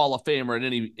follow a Hall of Famer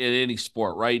in any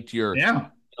sport, right? Yeah.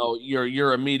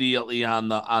 You're immediately on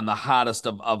the hottest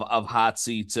of hot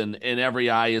seats, and every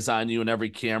eye is on you, and every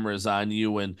camera is on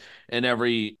you, and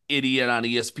every idiot on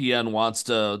ESPN wants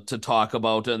to talk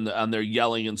about, and they're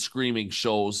yelling and screaming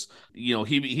shows.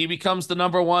 He becomes the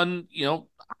number one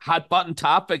hot button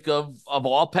topic of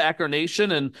all Packer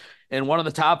Nation, and one of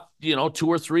the top 2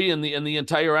 or 3 in the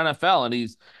entire NFL. And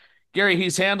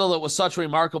he's handled it with such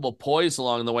remarkable poise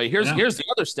along the way. Here's the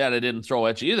other stat I didn't throw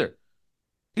at you either.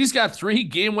 He's got 3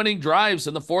 game-winning drives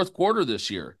in the fourth quarter this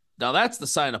year. Now that's the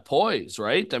sign of poise,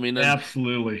 right? I mean,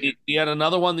 absolutely. He had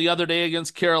another one the other day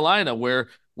against Carolina where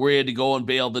he had to go and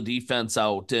bail the defense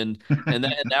out, and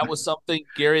that was something,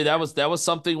 Gary. That was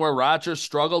something where Rodgers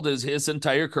struggled his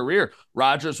entire career.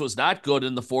 Rodgers was not good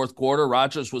in the fourth quarter.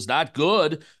 Rodgers was not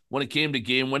good when it came to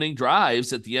game-winning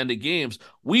drives at the end of games.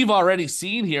 We've already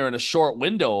seen here in a short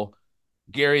window,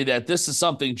 Gary, that this is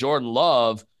something Jordan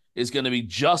Love is going to be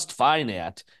just fine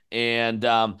at. And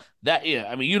Gary,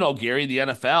 the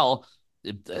NFL,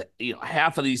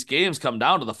 half of these games come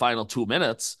down to the final 2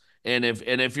 minutes. And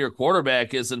if your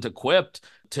quarterback isn't equipped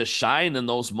to shine in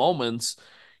those moments,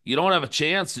 you don't have a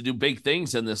chance to do big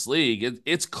things in this league.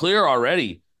 It's clear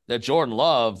already that Jordan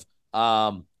Love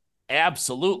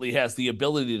absolutely has the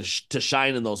ability to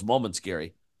shine in those moments,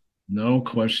 Gary. No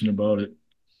question about it.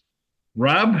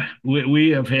 Rob, we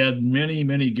have had many,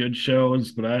 many good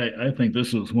shows, but I think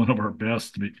this was one of our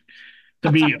best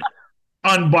to be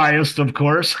unbiased, of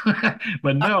course.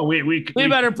 But no, we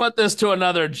better put this to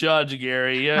another judge,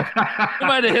 Gary. You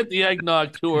might have hit the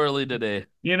eggnog too early today.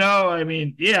 I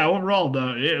mean, yeah, overall,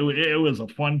 it was a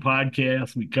fun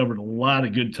podcast. We covered a lot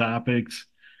of good topics,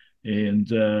 and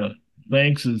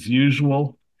thanks as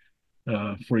usual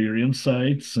for your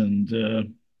insights,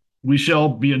 and we shall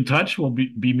be in touch. We'll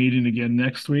be meeting again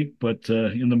next week, but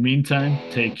in the meantime,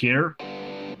 take care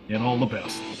and all the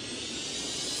best.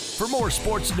 For more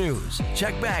sports news,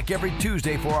 check back every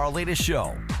Tuesday for our latest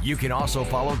show. You can also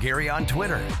follow Gary on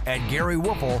Twitter at Gery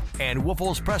Woelfel and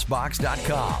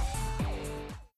WoelfelsPressBox.com.